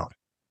talk about.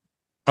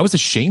 I was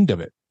ashamed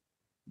of it.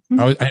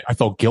 I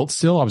felt guilt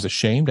still. I was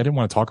ashamed. I didn't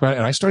want to talk about it.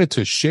 And I started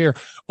to share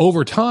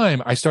over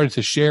time. I started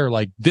to share,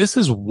 like, this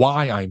is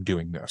why I'm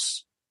doing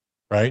this,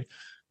 right?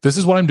 This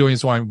is what I'm doing. This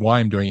is why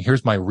I'm doing it.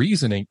 Here's my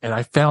reasoning. And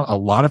I found a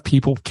lot of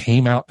people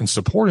came out and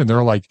supported.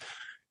 They're like,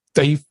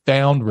 they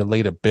found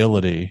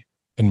relatability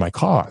in my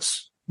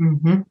cause,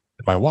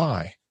 my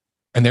why.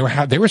 And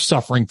they were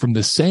suffering from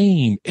the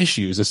same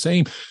issues,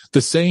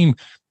 the same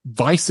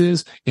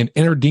vices and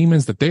inner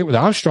demons that I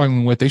was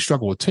struggling with. They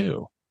struggle with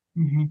too.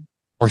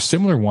 Or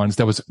similar ones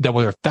that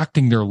were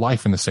affecting their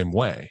life in the same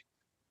way.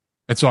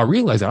 And so I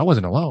realized that I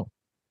wasn't alone.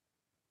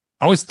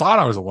 I always thought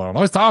I was alone. I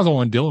always thought I was the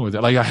one dealing with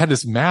it. Like, I had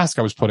this mask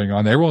I was putting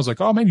on. Everyone was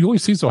like, "Oh man, you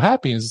always seem so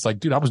happy." And it's like,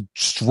 dude, I was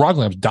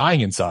struggling. I was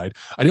dying inside.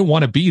 I didn't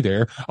want to be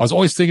there. I was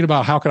always thinking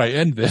about how could I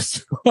end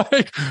this?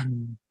 like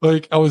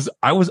I was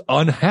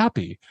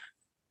unhappy.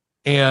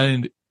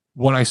 And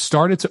when I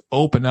started to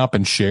open up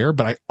and share,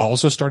 but I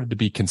also started to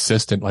be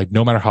consistent, like,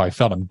 no matter how I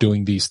felt, I'm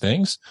doing these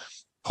things,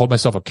 hold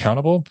myself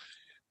accountable.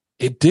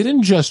 It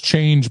didn't just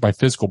change my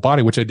physical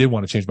body, which I did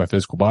want to change my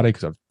physical body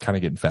because I'm kind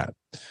of getting fat.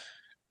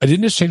 I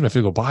didn't just change my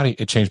physical body.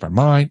 It changed my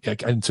mind. I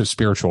got into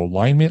spiritual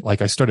alignment.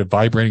 Like, I started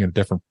vibrating in a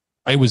different,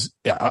 I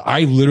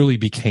literally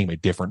became a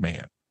different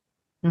man.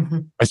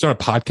 I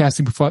started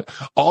podcasting before.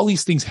 All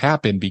these things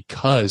happened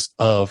because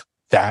of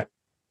that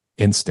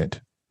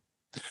instant.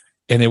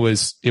 And it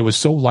was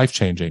so life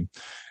changing.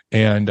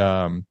 And,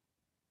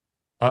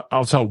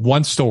 I'll tell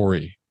one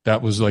story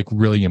that was, like,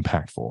 really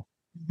impactful.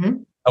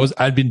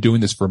 I'd been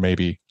doing this for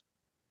maybe,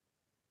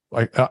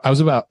 like, I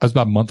was about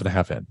a month and a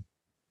half in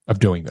of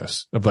doing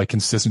this, of, like,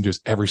 consistent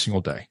just every single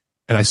day.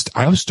 And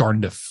I was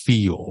starting to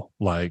feel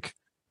like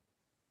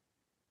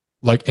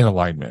in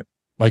alignment.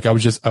 Like, I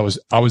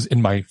was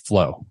in my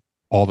flow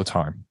all the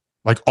time.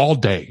 Like, all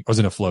day I was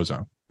in a flow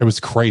zone. It was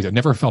crazy. I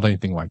never felt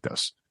anything like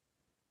this.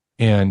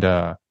 And,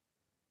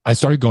 I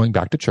started going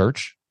back to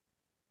church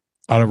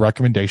on a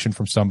recommendation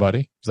from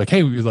somebody. It's like,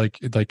 hey,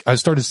 like I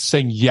started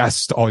saying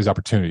yes to all these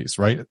opportunities,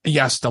 right?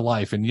 Yes to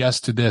life, and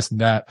yes to this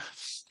and that.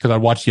 Cause I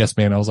watched Yes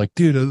Man. I was like,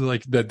 dude,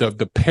 like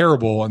the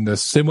parable and the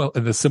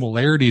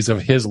similarities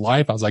of his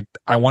life. I was like,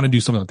 I want to do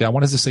something like that. I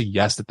wanted to say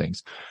yes to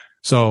things.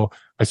 So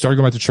I started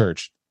going back to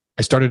church.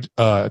 I started,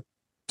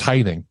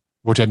 tithing,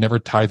 which I'd never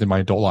tithed in my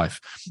adult life.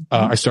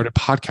 I started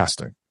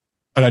podcasting,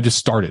 and I just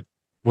started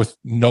with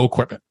no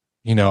equipment.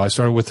 You know, I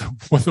started with a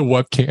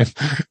webcam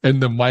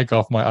and the mic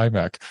off my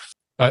iMac.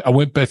 I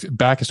went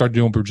back and started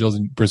doing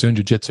Brazilian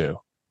jiu-jitsu.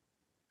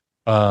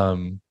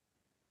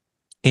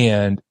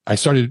 And I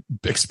started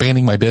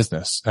expanding my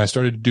business, and I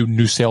started to do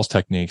new sales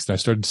techniques, and I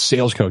started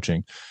sales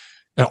coaching,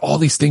 and all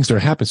these things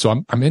started happening.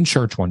 So I'm in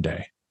church one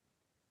day,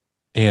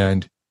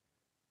 and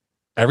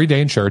every day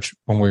in church,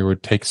 when we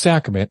would take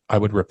sacrament, I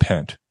would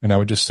repent, and I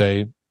would just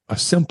say a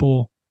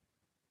simple,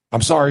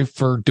 I'm sorry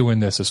for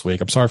doing this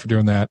week. I'm sorry for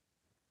doing that.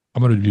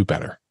 I'm going to do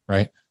better.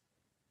 Right.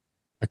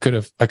 I could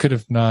have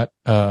not,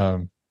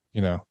 I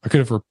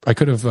could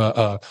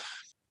have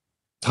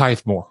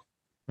tithed more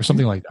or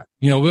something like that,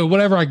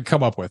 whatever I could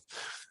come up with.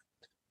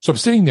 So I'm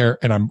sitting there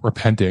and I'm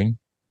repenting,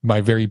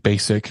 my very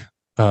basic,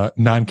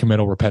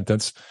 non-committal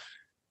repentance.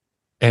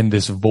 And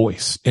this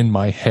voice in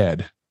my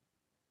head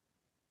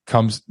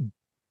comes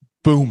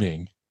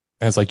booming.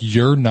 And it's like,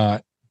 you're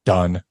not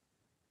done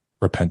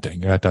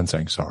repenting. You're not done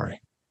saying sorry.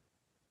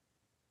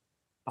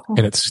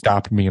 And it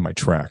stopped me in my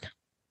track.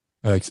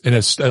 And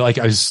it's like,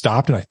 I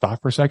stopped and I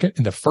thought for a second.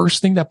 And the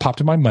first thing that popped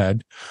in my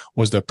mind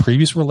was the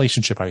previous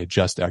relationship I had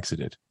just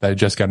exited, that I had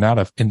just gotten out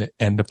of in the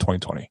end of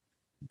 2020.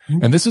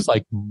 And this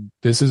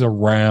is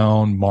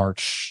around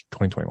March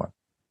 2021.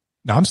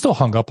 Now, I'm still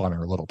hung up on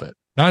her a little bit,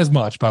 not as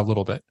much, but a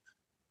little bit.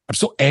 I'm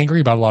still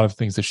angry about a lot of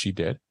things that she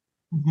did.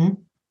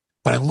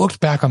 But I looked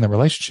back on the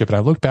relationship, and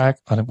I looked back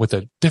on it with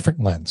a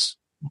different lens.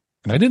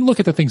 And I didn't look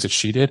at the things that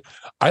she did.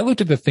 I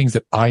looked at the things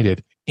that I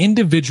did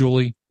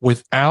individually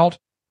without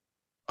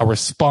a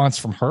response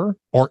from her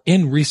or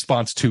in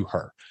response to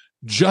her.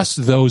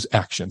 Just those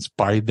actions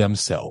by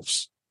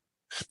themselves.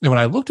 And when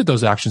I looked at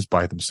those actions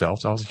by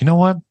themselves, I was like, you know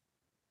what?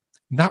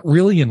 Not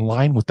really in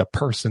line with the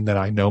person that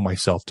I know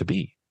myself to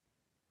be,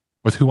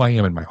 with who I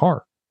am in my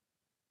heart.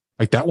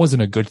 Like, that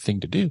wasn't a good thing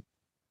to do.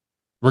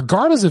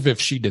 Regardless of if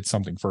she did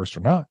something first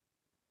or not.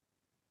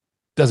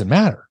 Doesn't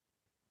matter.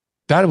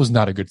 That was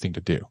not a good thing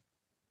to do.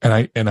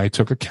 And I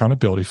took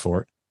accountability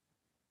for it.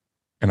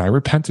 And I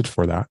repented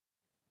for that.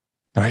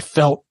 And I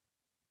felt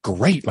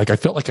great. Like I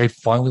felt like I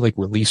finally like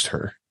released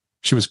her.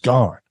 She was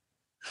gone.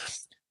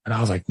 And I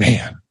was like,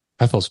 man,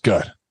 that feels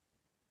good.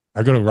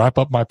 I'm going to wrap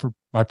up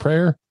my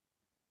prayer.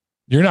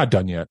 You're not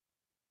done yet.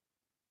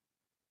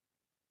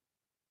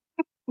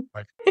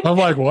 I'm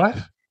like, what?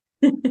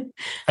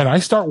 And I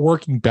start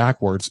working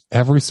backwards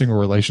every single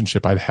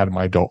relationship I'd had in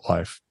my adult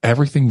life,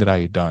 everything that I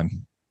had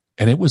done.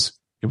 And it was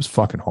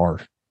fucking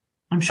hard.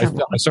 I'm sure.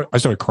 I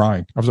started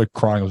crying. I was like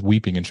crying. I was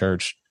weeping in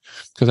church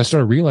because I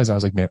started realizing I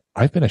was like, man,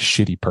 I've been a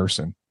shitty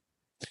person,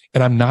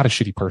 and I'm not a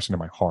shitty person in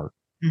my heart.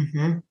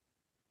 Mm-hmm.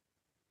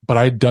 But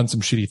I had done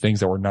some shitty things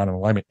that were not in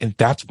alignment. And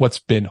that's what's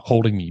been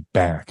holding me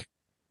back,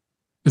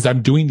 is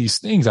I'm doing these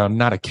things. I'm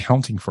not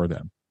accounting for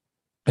them.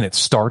 And it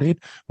started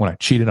when I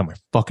cheated on my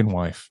fucking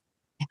wife,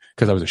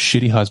 because I was a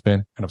shitty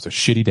husband and I was a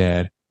shitty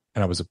dad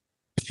and I was a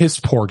piss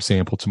poor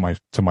example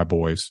to my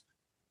boys.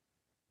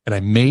 And I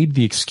made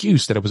the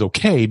excuse that it was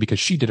okay because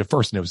she did it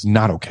first, and it was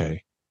not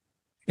okay.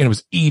 And it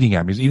was eating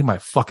at me. It was eating my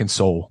fucking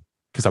soul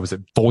because I was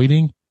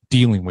avoiding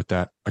dealing with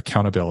that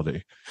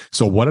accountability.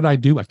 So what did I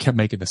do? I kept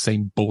making the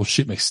same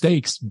bullshit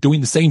mistakes,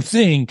 doing the same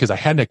thing because I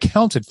hadn't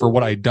accounted for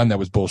what I had done that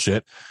was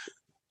bullshit.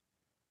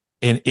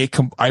 And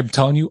I'm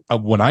telling you,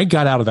 when I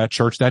got out of that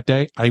church that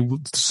day, I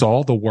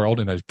saw the world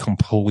in a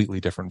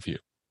completely different view.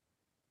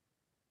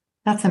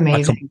 That's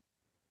amazing.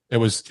 It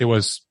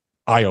was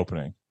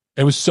eye-opening.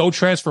 It was so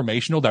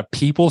transformational that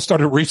people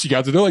started reaching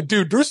out to, they're like,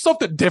 dude, there's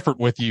something different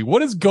with you.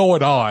 What is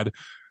going on?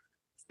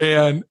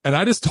 And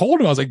I just told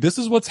him, I was like, this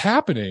is what's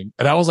happening.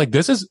 And I was like,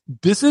 this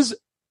is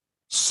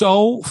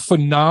so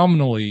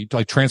phenomenally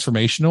like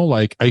transformational.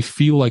 Like I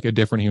feel like a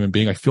different human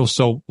being. I feel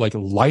so like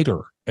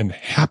lighter and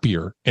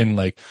happier, and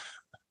like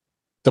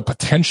the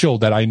potential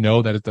that I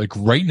know that the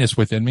greatness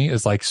within me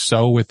is like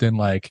so within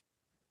like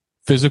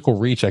physical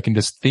reach. I can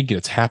just think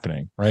it's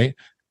happening. Right.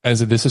 And I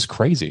said, this is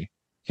crazy,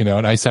 you know,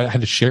 and I said, I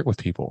had to share it with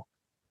people.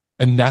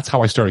 And that's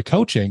how I started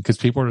coaching, because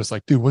people were just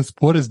like, dude,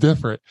 what is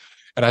different?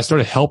 And I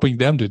started helping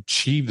them to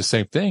achieve the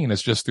same thing. And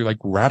it's just through like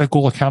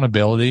radical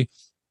accountability,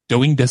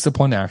 doing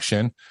disciplined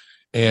action,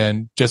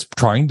 and just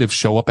trying to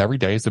show up every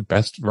day as the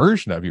best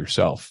version of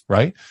yourself.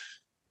 Right.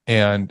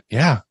 And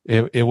yeah,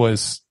 it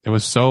was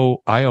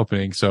so eye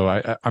opening. So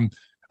I'm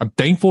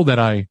thankful that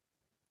I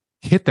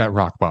hit that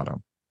rock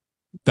bottom,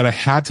 that I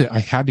had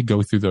to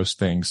go through those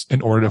things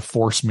in order to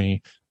force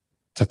me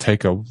to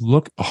take a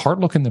hard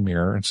look in the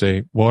mirror and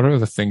say, what are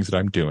the things that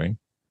I'm doing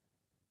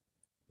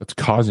that's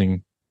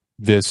causing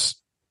this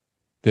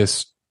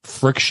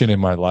friction in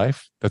my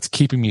life that's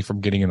keeping me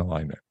from getting in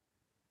alignment?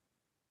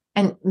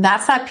 And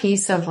that's that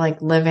piece of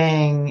like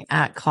living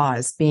at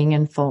cause, being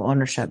in full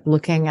ownership,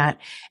 looking at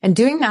and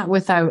doing that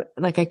without,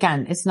 like,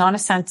 again, it's not a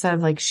sense of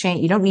like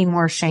shame. You don't need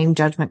more shame,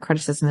 judgment,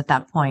 criticism at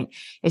that point.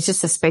 It's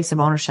just a space of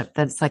ownership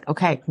that's like,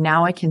 okay,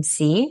 now I can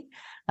see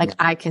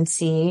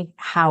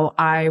how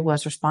I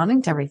was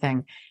responding to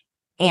everything.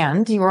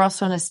 And you were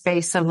also in a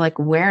space of like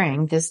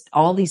wearing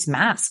all these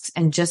masks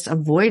and just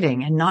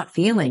avoiding and not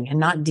feeling and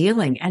not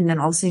dealing. And then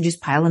all of a sudden you just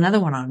pile another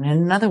one on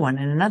and another one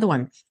and another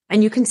one.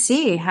 And you can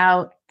see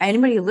how,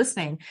 anybody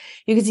listening,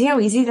 you can see how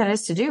easy that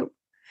is to do.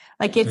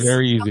 Like it's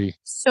very easy.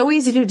 So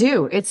easy to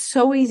do. It's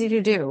so easy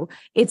to do.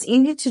 It's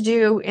easy to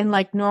do in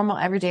like normal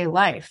everyday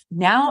life.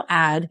 Now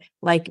add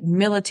like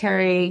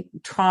military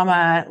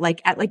trauma,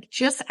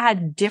 just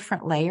add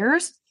different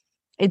layers.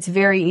 It's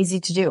very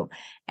easy to do.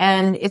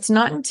 And it's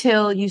not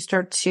until you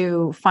start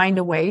to find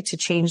a way to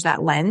change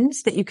that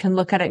lens that you can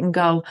look at it and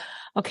go,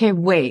 okay,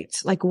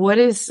 wait, like what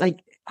is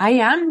like, I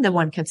am the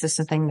one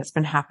consistent thing that's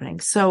been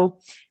happening. So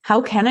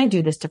how can I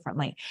do this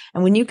differently?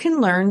 And when you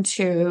can learn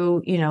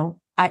to, you know,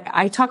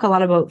 I talk a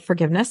lot about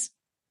forgiveness,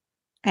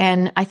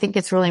 and I think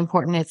it's really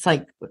important. It's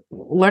like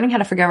learning how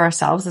to forgive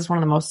ourselves is one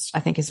of the most, I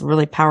think is a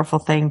really powerful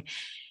thing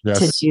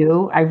to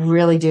do. I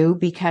really do,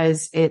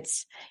 because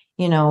it's,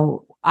 you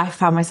know, I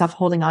found myself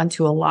holding on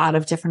to a lot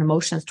of different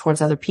emotions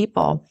towards other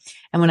people.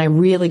 And when I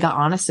really got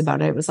honest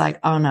about it, it was like,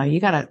 oh no,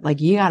 you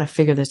gotta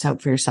figure this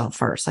out for yourself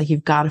first. Like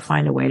you've got to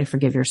find a way to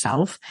forgive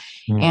yourself.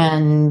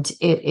 And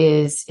it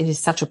is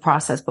such a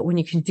process. But when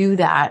you can do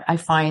that, I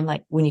find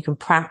like when you can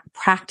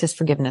practice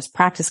forgiveness,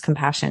 practice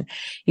compassion,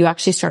 you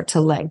actually start to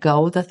let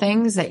go of the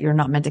things that you're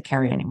not meant to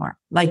carry anymore.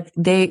 Like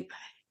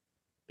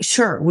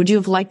sure, would you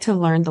have liked to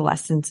learn the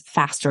lessons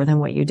faster than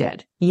what you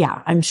did?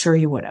 Yeah, I'm sure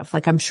you would have.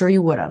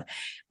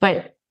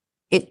 But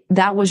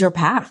that was your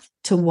path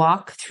to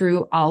walk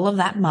through all of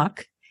that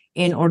muck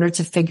in order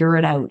to figure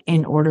it out,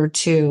 in order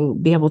to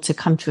be able to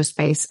come to a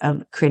space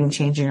of creating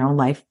change in your own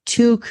life,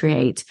 to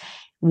create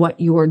what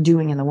you're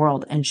doing in the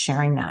world and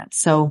sharing that.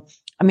 So,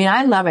 I mean,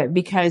 I love it,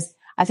 because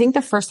I think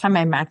the first time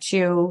I met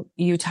you,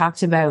 you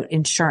talked about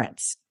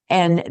insurance.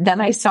 And then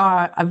I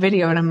saw a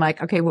video and I'm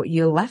like, okay, well,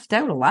 you left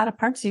out a lot of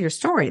parts of your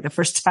story the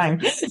first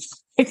time.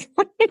 It's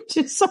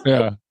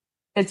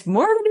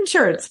more than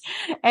insurance.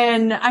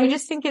 And I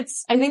just think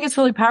it's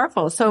really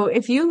powerful. So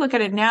if you look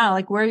at it now,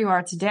 like where you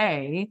are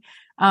today,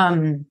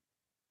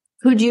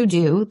 Could you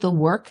do the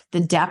work,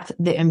 the depth,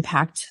 the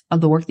impact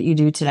of the work that you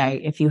do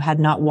today if you had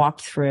not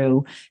walked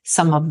through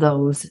some of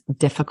those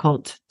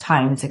difficult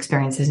times,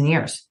 experiences, and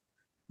years?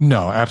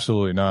 No,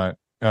 absolutely not.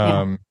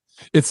 Yeah.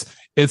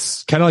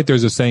 It's kind of like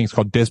there's a saying, it's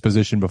called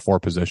disposition before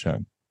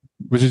position,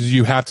 which is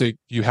you have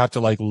to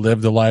like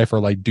live the life or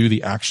like do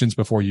the actions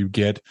before you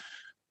get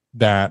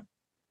the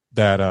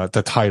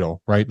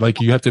title, right?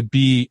 Like you have to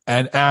be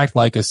and act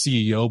like a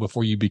CEO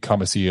before you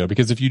become a CEO.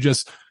 Because if you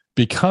just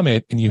become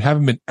it and you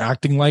haven't been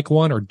acting like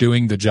one or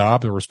doing the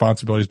job, the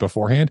responsibilities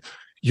beforehand,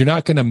 you're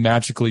not going to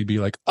magically be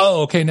like,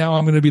 oh, okay, now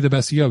I'm going to be the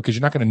best CEO, because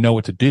you're not going to know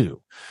what to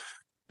do.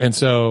 And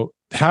so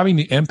having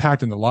the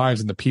impact in the lives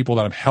and the people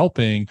that I'm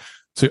helping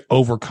to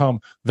overcome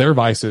their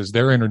vices,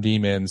 their inner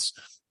demons,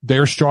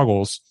 their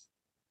struggles.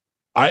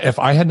 If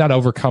I had not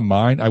overcome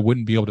mine, I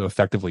wouldn't be able to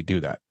effectively do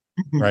that.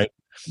 Mm-hmm. Right.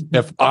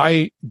 If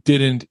I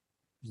didn't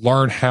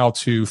learn how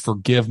to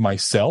forgive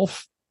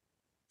myself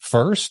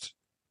first,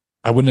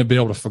 I wouldn't have been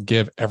able to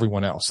forgive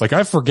everyone else. Like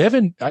I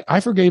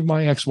forgave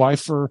my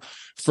ex-wife for,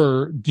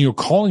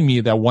 calling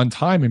me that one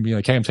time and being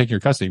like, hey, I'm taking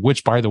your custody,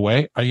 which by the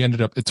way,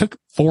 it took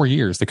 4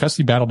 years. The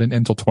custody battle didn't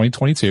end until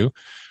 2022,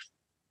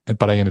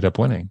 but I ended up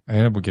winning. I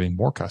ended up getting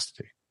more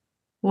custody.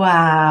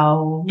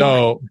 Wow.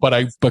 So,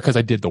 because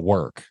I did the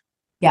work.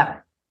 Yeah.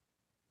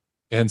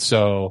 And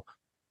so,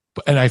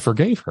 and I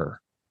forgave her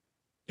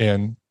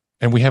and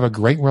we have a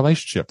great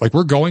relationship. Like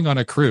we're going on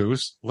a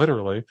cruise,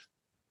 literally,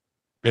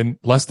 in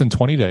less than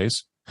 20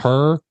 days,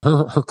 her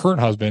current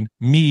husband,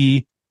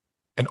 me,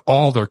 and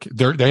all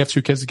they have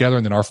 2 kids together,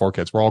 and then our 4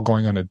 kids. We're all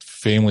going on a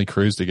family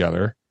cruise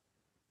together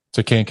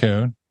to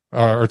Cancun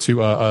or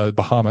to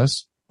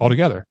Bahamas all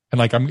together. And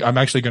like I'm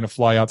actually going to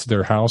fly out to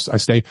their house.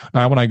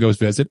 When I go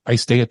visit, I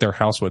stay at their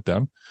house with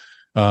them.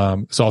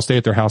 So I'll stay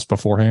at their house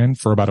beforehand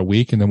for about a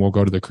week, and then we'll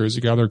go to the cruise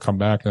together, come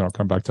back, and then I'll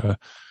come back to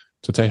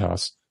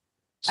Tejas.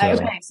 So.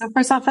 Okay. So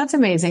first off, that's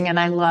amazing. And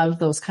I love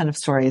those kind of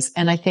stories.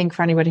 And I think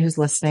for anybody who's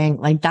listening,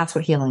 like that's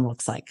what healing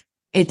looks like.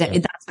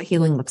 That's what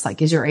healing looks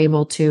like, is you're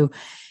able to,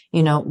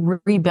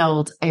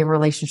 rebuild a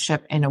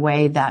relationship in a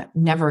way that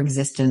never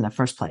existed in the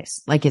first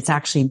place. Like it's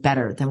actually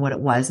better than what it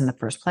was in the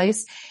first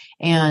place.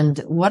 And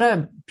what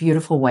a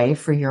beautiful way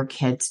for your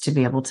kids to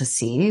be able to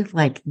see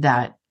like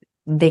that.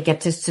 They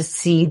get to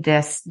see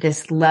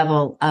this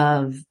level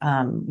of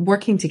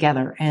working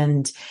together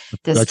and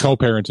this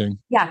co-parenting.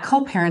 Yeah,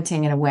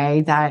 co-parenting in a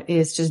way that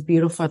is just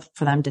beautiful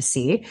for them to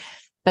see.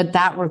 But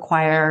that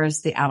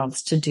requires the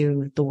adults to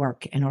do the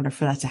work in order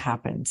for that to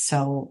happen.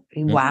 So,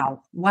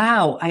 wow.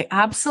 I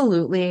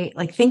absolutely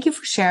thank you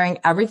for sharing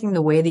everything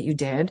the way that you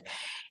did.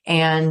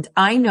 And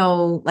I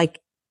know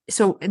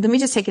so let me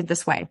just take it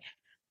this way.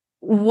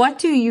 What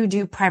do you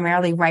do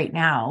primarily right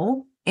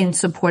now in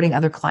supporting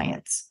other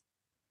clients?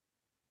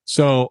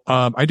 So,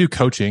 I do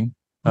coaching.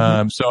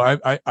 Mm-hmm. So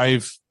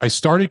I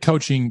started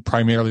coaching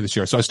primarily this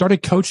year. So I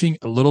started coaching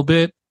a little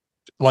bit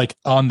like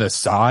on the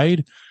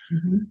side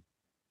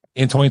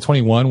in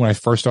 2021 when I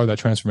first started that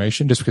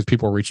transformation, just because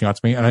people were reaching out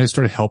to me and I just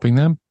started helping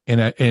them. And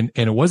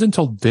it wasn't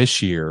until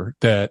this year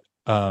that,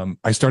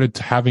 I started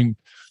having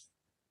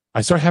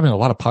a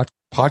lot of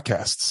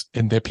podcasts,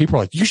 and that people are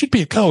like, you should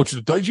be a coach.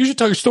 You should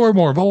tell your story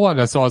more, blah, blah,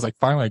 blah. And so I was like,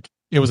 finally,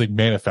 it was like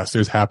manifest. It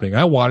was happening.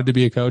 I wanted to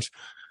be a coach.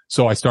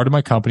 So I started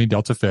my company,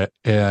 Delta Fit,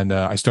 and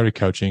I started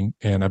coaching,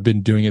 and I've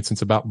been doing it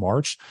since about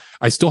March.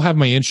 I still have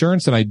my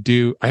insurance, and I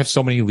have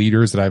so many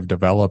leaders that I've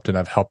developed and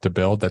I've helped to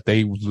build that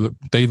they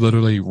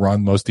literally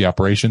run most of the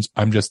operations.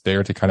 I'm just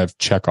there to kind of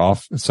check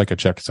off. It's like a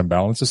checks and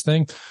balances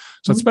thing.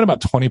 So I spent about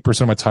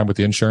 20% of my time with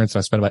the insurance, and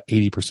I spent about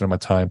 80% of my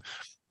time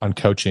on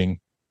coaching,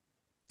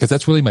 because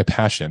that's really my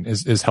passion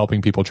is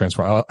helping people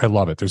transform. I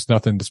love it. There's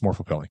nothing that's more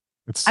fulfilling.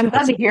 I'm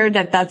glad to hear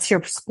that that's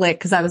your split,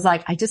 because I was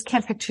like, I just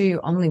can't picture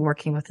you only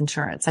working with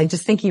insurance. I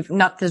just think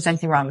not that there's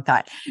anything wrong with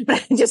that,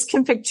 but I just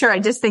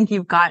think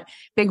you've got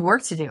big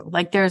work to do.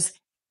 Like there's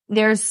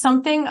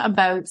something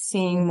about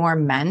seeing more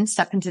men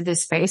step into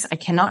this space. I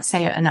cannot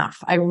say it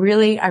enough. I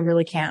really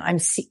can't.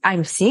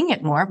 I'm seeing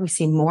it more. We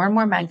see more and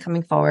more men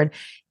coming forward,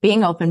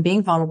 being open,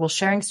 being vulnerable,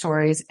 sharing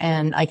stories,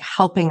 and like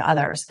helping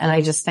others. And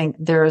I just think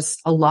there's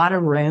a lot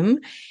of room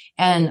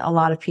and a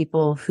lot of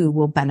people who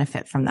will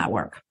benefit from that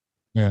work.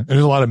 Yeah. And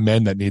there's a lot of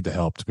men that need the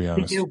help, to be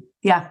honest. They do.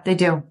 Yeah, they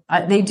do.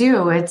 They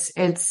do. I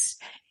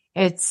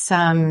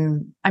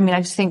mean, I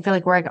just think feel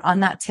like we're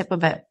on that tip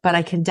of it, but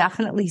I can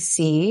definitely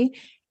see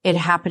it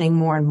happening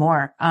more and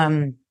more.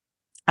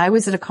 I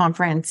was at a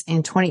conference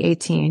in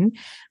 2018.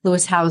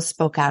 Lewis Howes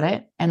spoke at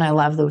it, and I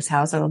love Lewis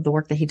Howes. I love the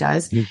work that he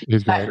does.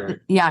 He's great.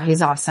 Yeah,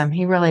 he's awesome.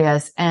 He really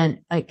is. And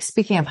like,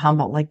 speaking of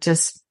humble, like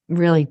just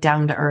really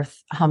down to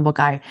earth, humble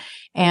guy.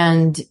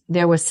 And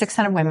there was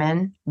 600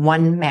 women,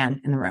 1 man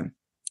in the room.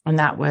 And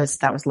that was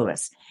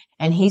Lewis.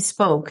 And he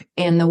spoke,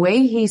 and the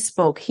way he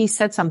spoke, he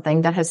said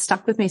something that has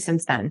stuck with me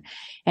since then.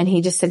 And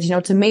he just said,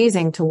 it's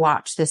amazing to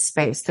watch this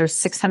space. There's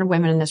 600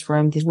 women in this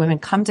room. These women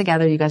come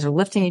together. You guys are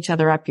lifting each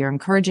other up. You're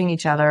encouraging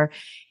each other.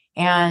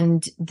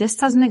 And this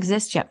doesn't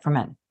exist yet for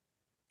men.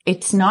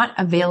 It's not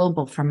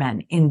available for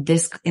men in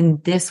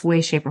this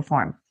way, shape, or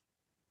form.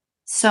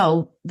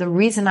 So the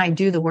reason I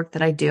do the work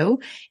that I do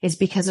is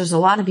because there's a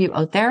lot of you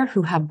out there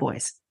who have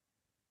boys.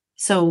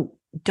 So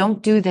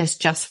don't do this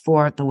just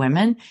for the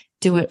women.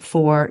 Do it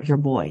for your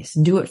boys.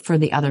 Do it for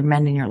the other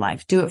men in your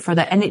life. Do it for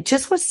that. And it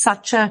just was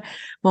such a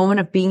moment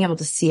of being able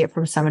to see it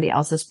from somebody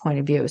else's point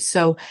of view.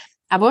 So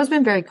I've always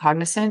been very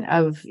cognizant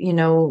of,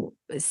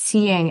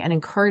 seeing and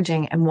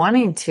encouraging and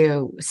wanting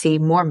to see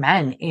more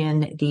men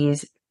in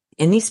these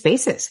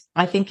spaces.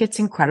 I think it's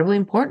incredibly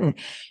important.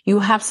 You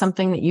have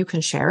something that you can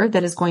share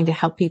that is going to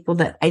help people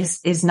that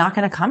is not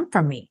going to come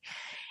from me.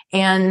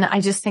 And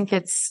I just think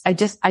I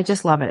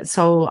just love it.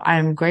 So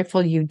I'm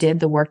grateful you did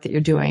the work that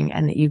you're doing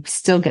and that you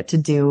still get to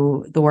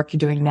do the work you're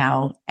doing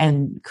now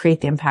and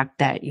create the impact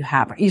that you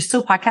have. Are you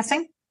still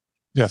podcasting?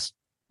 Yes.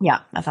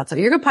 Yeah, I thought so.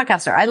 You're a good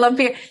podcaster.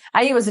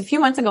 It was a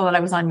few months ago that I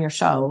was on your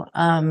show.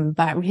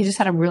 But we just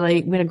had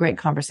we had a great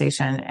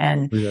conversation,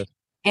 and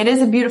it is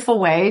a beautiful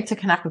way to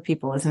connect with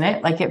people, isn't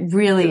it? Like it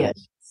really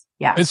is.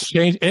 Yeah. It's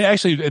changed.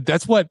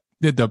 That's what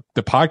did the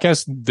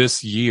podcast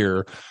this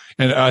year.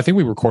 And I think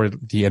we recorded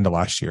at the end of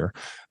last year.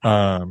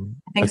 I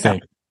think. So.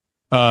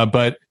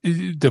 But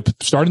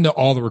starting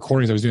all the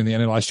recordings I was doing at the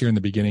end of last year and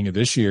the beginning of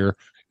this year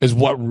is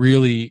what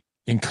really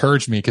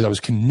encouraged me, because I was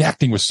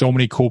connecting with so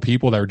many cool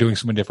people that were doing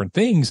so many different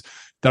things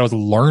that I was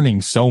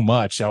learning so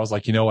much. I was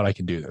like, you know what? I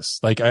can do this.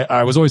 Like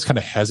I was always kind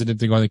of hesitant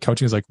to go into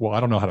coaching. It's like, well,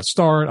 I don't know how to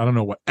start. I don't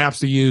know what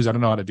apps to use. I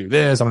don't know how to do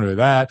this. I don't know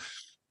that.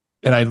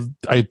 And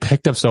I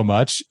picked up so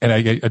much, and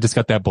I just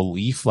got that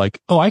belief like,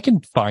 oh, I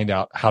can find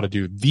out how to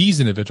do these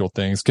individual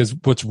things. Cause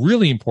what's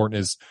really important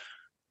is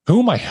who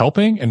am I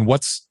helping and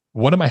what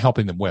am I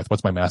helping them with?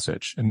 What's my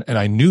message? And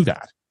I knew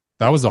that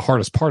was the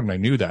hardest part. And I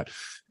knew that.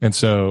 And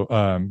so,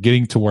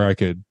 getting to where I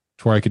could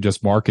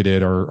just market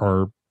it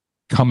or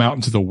come out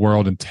into the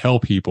world and tell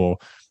people,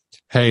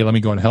 hey, let me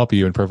go and help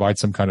you and provide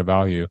some kind of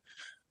value.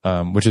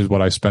 Which is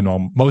what I spend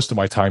most of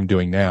my time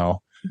doing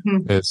now.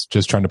 Mm-hmm. Is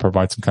just trying to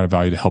provide some kind of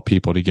value to help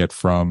people to get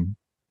from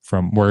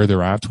where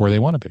they're at to where they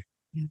want to be.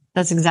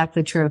 That's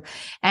exactly true.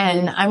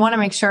 And I want to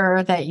make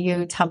sure that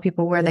you tell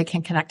people where they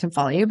can connect and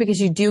follow you,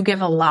 because you do give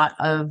a lot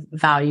of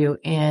value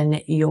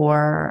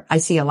I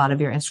see a lot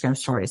of your Instagram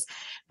stories,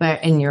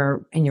 but in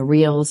your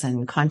reels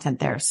and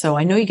content there. So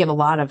I know you give a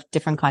lot of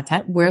different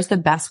content. Where's the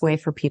best way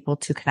for people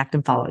to connect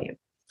and follow you?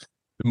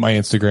 My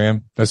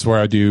Instagram. That's where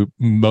I do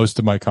most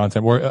of my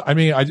content.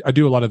 I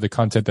do a lot of the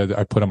content that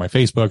I put on my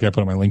Facebook and I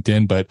put on my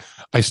LinkedIn, but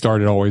I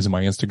started always in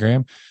my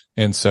Instagram.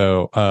 And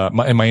so,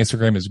 my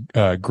Instagram is,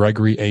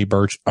 Gregory A.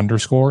 Birch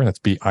 _, and that's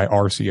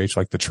BIRCH,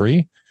 like the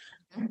tree.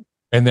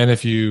 And then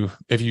if you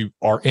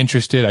are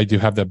interested, I do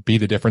have the Be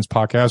the Difference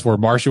podcast where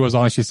Marcia was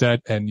on, she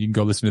said, and you can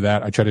go listen to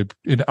that.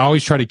 I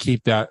always try to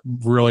keep that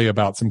really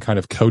about some kind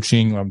of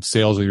coaching,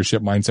 sales,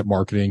 leadership, mindset,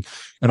 marketing,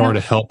 in order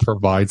to help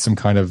provide some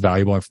kind of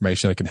valuable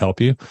information that can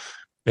help you.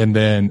 And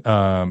then,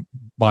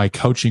 my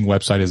coaching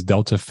website is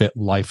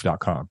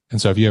deltafitlife.com.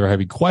 And so if you ever have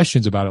any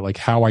questions about it, like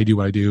how I do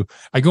what I do,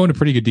 I go into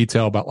pretty good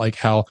detail about like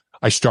how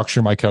I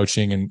structure my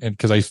coaching and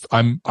cause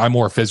I'm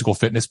more physical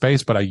fitness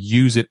based, but I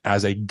use it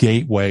as a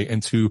gateway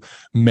into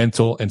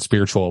mental and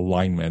spiritual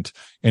alignment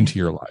into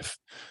your life.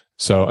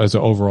 So as an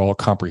overall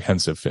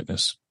comprehensive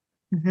fitness.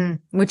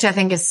 Mm-hmm. Which I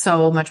think is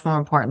so much more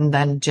important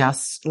than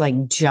just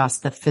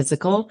the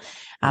physical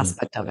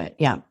aspect of it.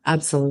 Yeah,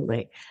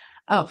 absolutely.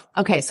 Oh,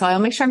 okay. So I'll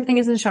make sure everything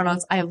is in the show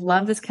notes. I have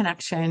loved this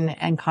connection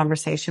and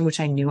conversation, which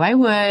I knew I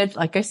would.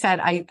 Like I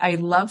said, I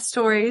love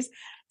stories.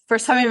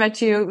 First time I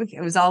met you, it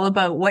was all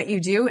about what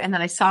you do. And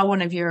then I saw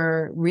one of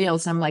your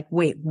reels and I'm like,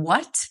 wait,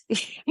 what?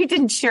 You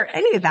didn't share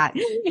any of that.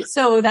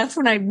 So that's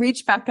when I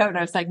reached back out and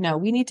I was like, no,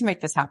 we need to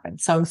make this happen.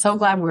 So I'm so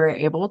glad we were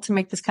able to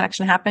make this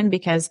connection happen,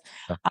 because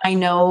I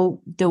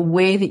know the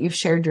way that you've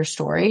shared your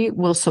story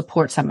will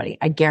support somebody.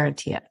 I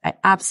guarantee it. I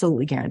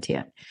absolutely guarantee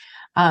it.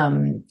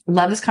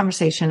 Love this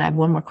conversation. I have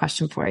one more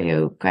question for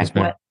you, Greg.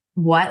 Yes,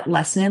 what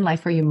lesson in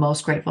life are you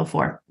most grateful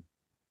for?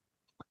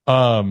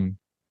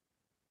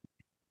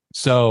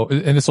 So,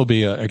 and this will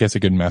be, I guess, a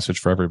good message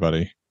for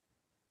everybody.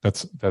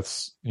 That's,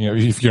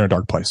 if you're in a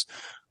dark place,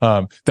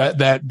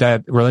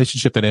 that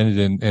relationship that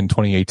ended in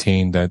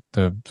 2018, that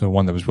the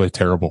one that was really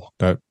terrible,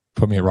 that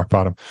put me at rock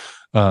bottom.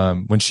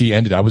 When she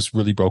ended, I was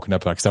really broken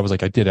up because I was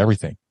like, I did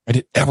everything.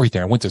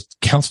 I went to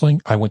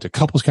counseling. I went to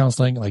couples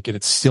counseling. Like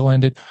it still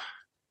ended.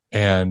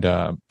 And,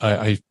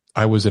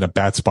 I was in a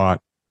bad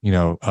spot,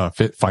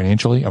 fit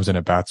financially. I was in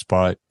a bad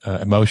spot,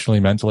 emotionally,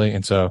 mentally.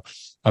 And so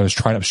I was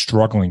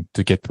struggling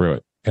to get through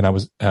it. And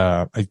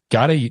I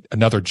got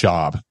another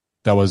job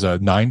that was a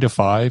 9 to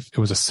 5. It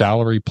was a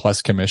salary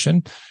plus commission,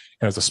 and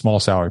it was a small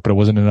salary, but it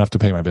wasn't enough to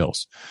pay my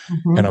bills.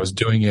 Mm-hmm. And I was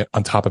doing it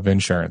on top of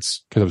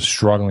insurance because I was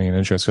struggling in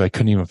insurance because I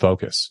couldn't even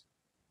focus.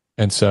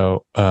 And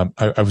so, I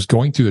was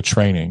going through the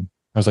training.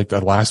 I was like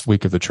the last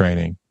week of the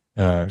training.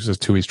 It was a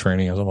 2 weeks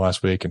training. I was on the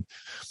last week and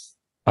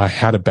I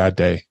had a bad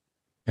day,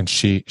 and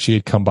she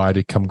had come by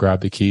to come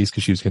grab the keys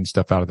because she was getting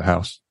stuff out of the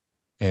house.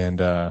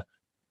 And, I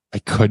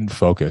couldn't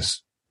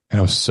focus. And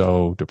I was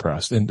so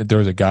depressed. And there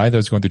was a guy that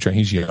was going through training.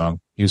 He's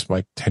young. He was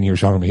like 10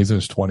 years younger than me. He's in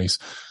his 20s.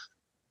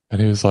 And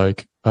he was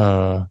like,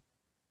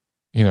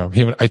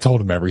 I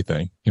told him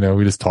everything.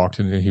 We just talked,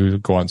 and he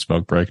would go on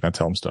smoke break, and I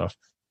tell him stuff.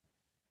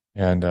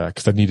 And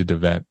because I needed to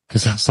vent,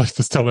 because I was like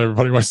just telling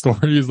everybody my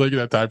story. He was like in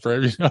that time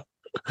frame,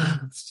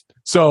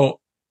 So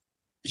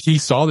he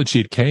saw that she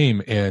had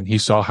came, and he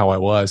saw how I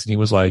was, and he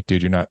was like,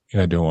 "Dude, you're not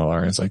doing well."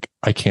 And it's like,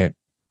 I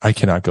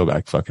cannot go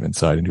back fucking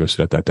inside and go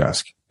sit at that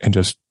desk and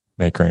just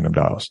make random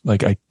dials.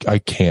 Like I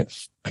can't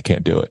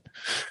do it.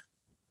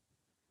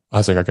 I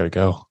was like, I gotta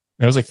go.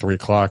 And it was like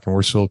 3:00, and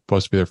we're still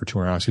supposed to be there for 2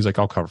 more hours. He's like,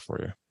 I'll cover for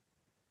you.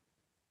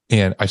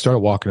 And I started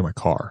walking to my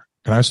car,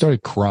 and I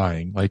started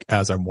crying, like,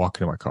 as I'm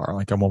walking to my car.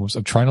 Like, I'm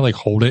trying to like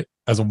hold it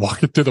as I'm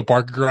walking through the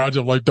parking garage.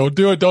 I'm like, don't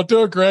do it,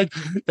 Greg.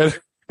 And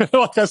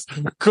like, I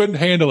couldn't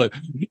handle it.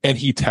 And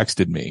he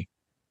texted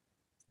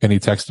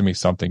me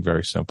something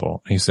very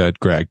simple. He said,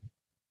 Greg,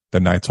 the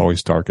night's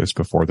always darkest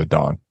before the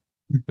dawn.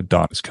 The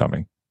dawn is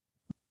coming.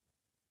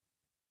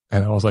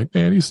 And I was like,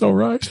 man, he's so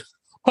right.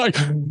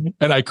 And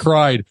I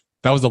cried.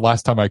 That was the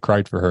last time I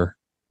cried for her.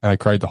 And I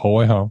cried the whole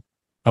way home.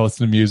 I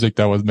listened to music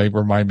that was maybe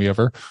remind me of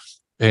her.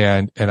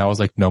 And I was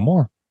like, no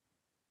more.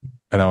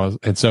 And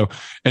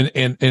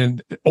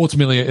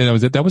ultimately,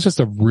 that was just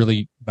a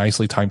really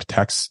nicely timed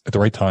text at the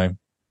right time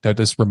that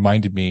just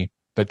reminded me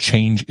that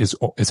change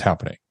is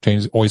happening.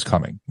 Change is always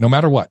coming, no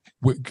matter what.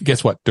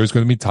 Guess what? There's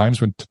going to be times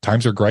when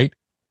times are great.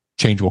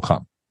 Change will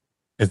come.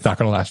 It's not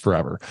going to last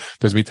forever.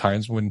 There's going to be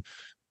times when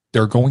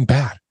they're going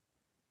bad.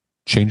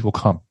 Change will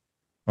come.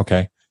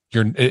 Okay.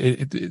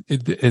 It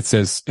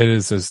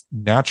is as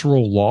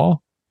natural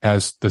law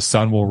as the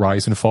sun will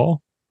rise and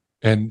fall.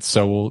 And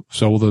so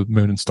will the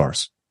moon and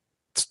stars.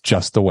 It's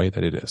just the way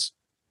that it is.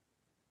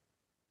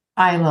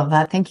 I love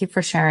that. Thank you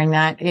for sharing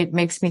that. It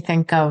makes me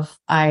think of,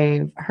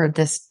 I heard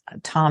this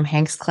Tom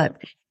Hanks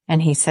clip,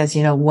 and he says,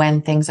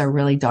 when things are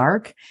really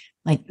dark,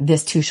 like,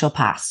 this too shall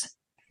pass.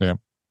 Yeah.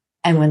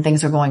 And when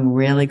things are going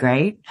really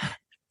great,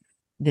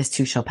 this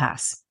too shall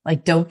pass.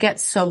 Like, don't get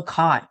so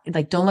caught.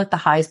 Like, don't let the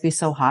highs be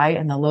so high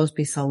and the lows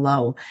be so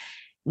low.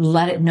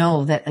 Let it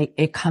know that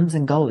it comes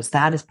and goes.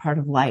 That is part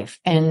of life.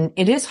 And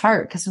it is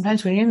hard, because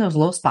sometimes when you're in those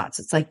low spots,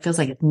 it's like, feels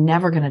like it's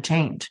never going to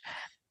change,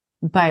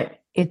 but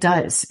it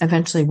does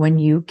eventually when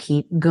you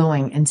keep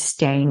going and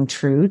staying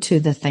true to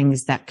the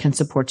things that can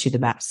support you the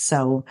best.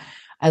 So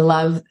I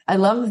love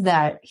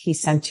that he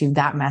sent you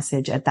that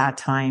message at that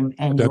time,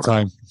 and that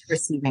time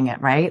receiving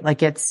it, right?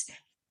 Like,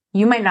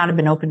 you might not have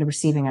been open to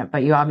receiving it,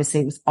 but you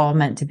obviously, it was all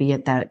meant to be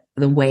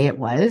the way it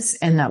was.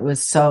 And that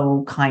was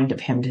so kind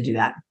of him to do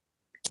that.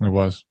 It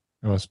was.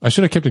 I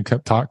should have kept in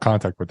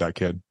contact with that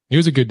kid. He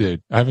was a good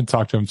dude. I haven't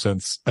talked to him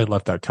since I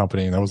left that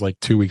company, and that was like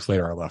 2 weeks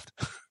later I left.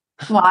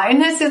 Well,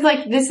 and this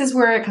is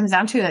where it comes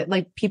down to that.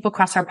 Like, people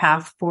cross our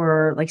path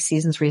for like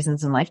seasons,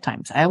 reasons, and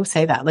lifetimes. I always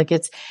say that. Like,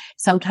 it's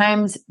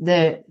sometimes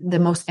the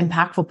most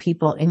impactful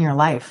people in your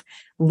life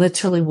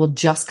literally will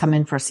just come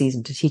in for a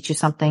season to teach you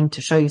something,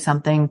 to show you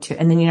something,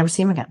 and then you never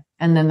see them again.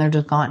 And then they're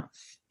just gone.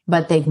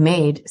 But they've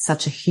made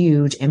such a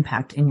huge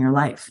impact in your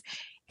life.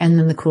 And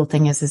then the cool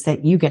thing is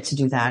that you get to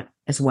do that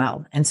as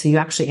well. And so you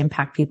actually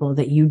impact people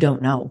that you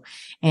don't know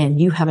and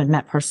you haven't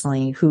met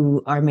personally,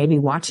 who are maybe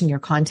watching your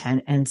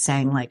content and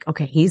saying like,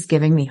 okay, he's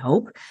giving me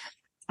hope,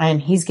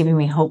 and he's giving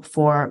me hope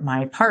for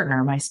my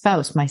partner, my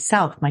spouse,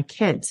 myself, my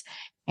kids.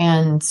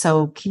 And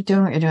so keep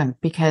doing what you're doing,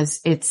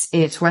 because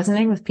it's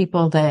resonating with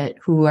people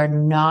who are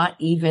not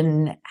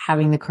even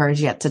having the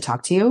courage yet to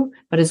talk to you,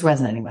 but is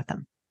resonating with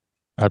them.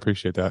 I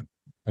appreciate that.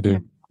 I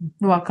do.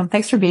 You're welcome.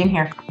 Thanks for being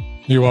here.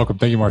 You're welcome.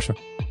 Thank you, Marsha.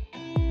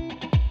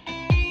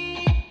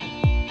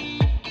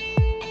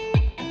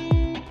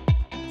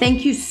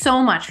 Thank you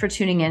so much for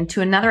tuning in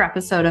to another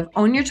episode of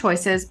Own Your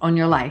Choices, Own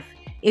Your Life.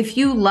 If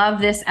you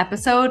love this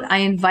episode, I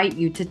invite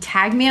you to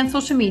tag me on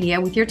social media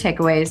with your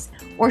takeaways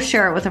or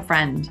share it with a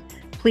friend.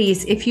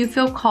 Please, if you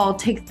feel called,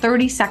 take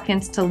 30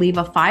 seconds to leave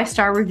a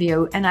 5-star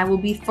review, and I will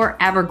be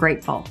forever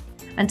grateful.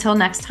 Until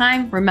next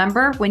time,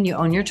 remember, when you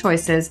own your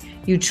choices,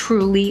 you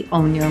truly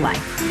own your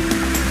life.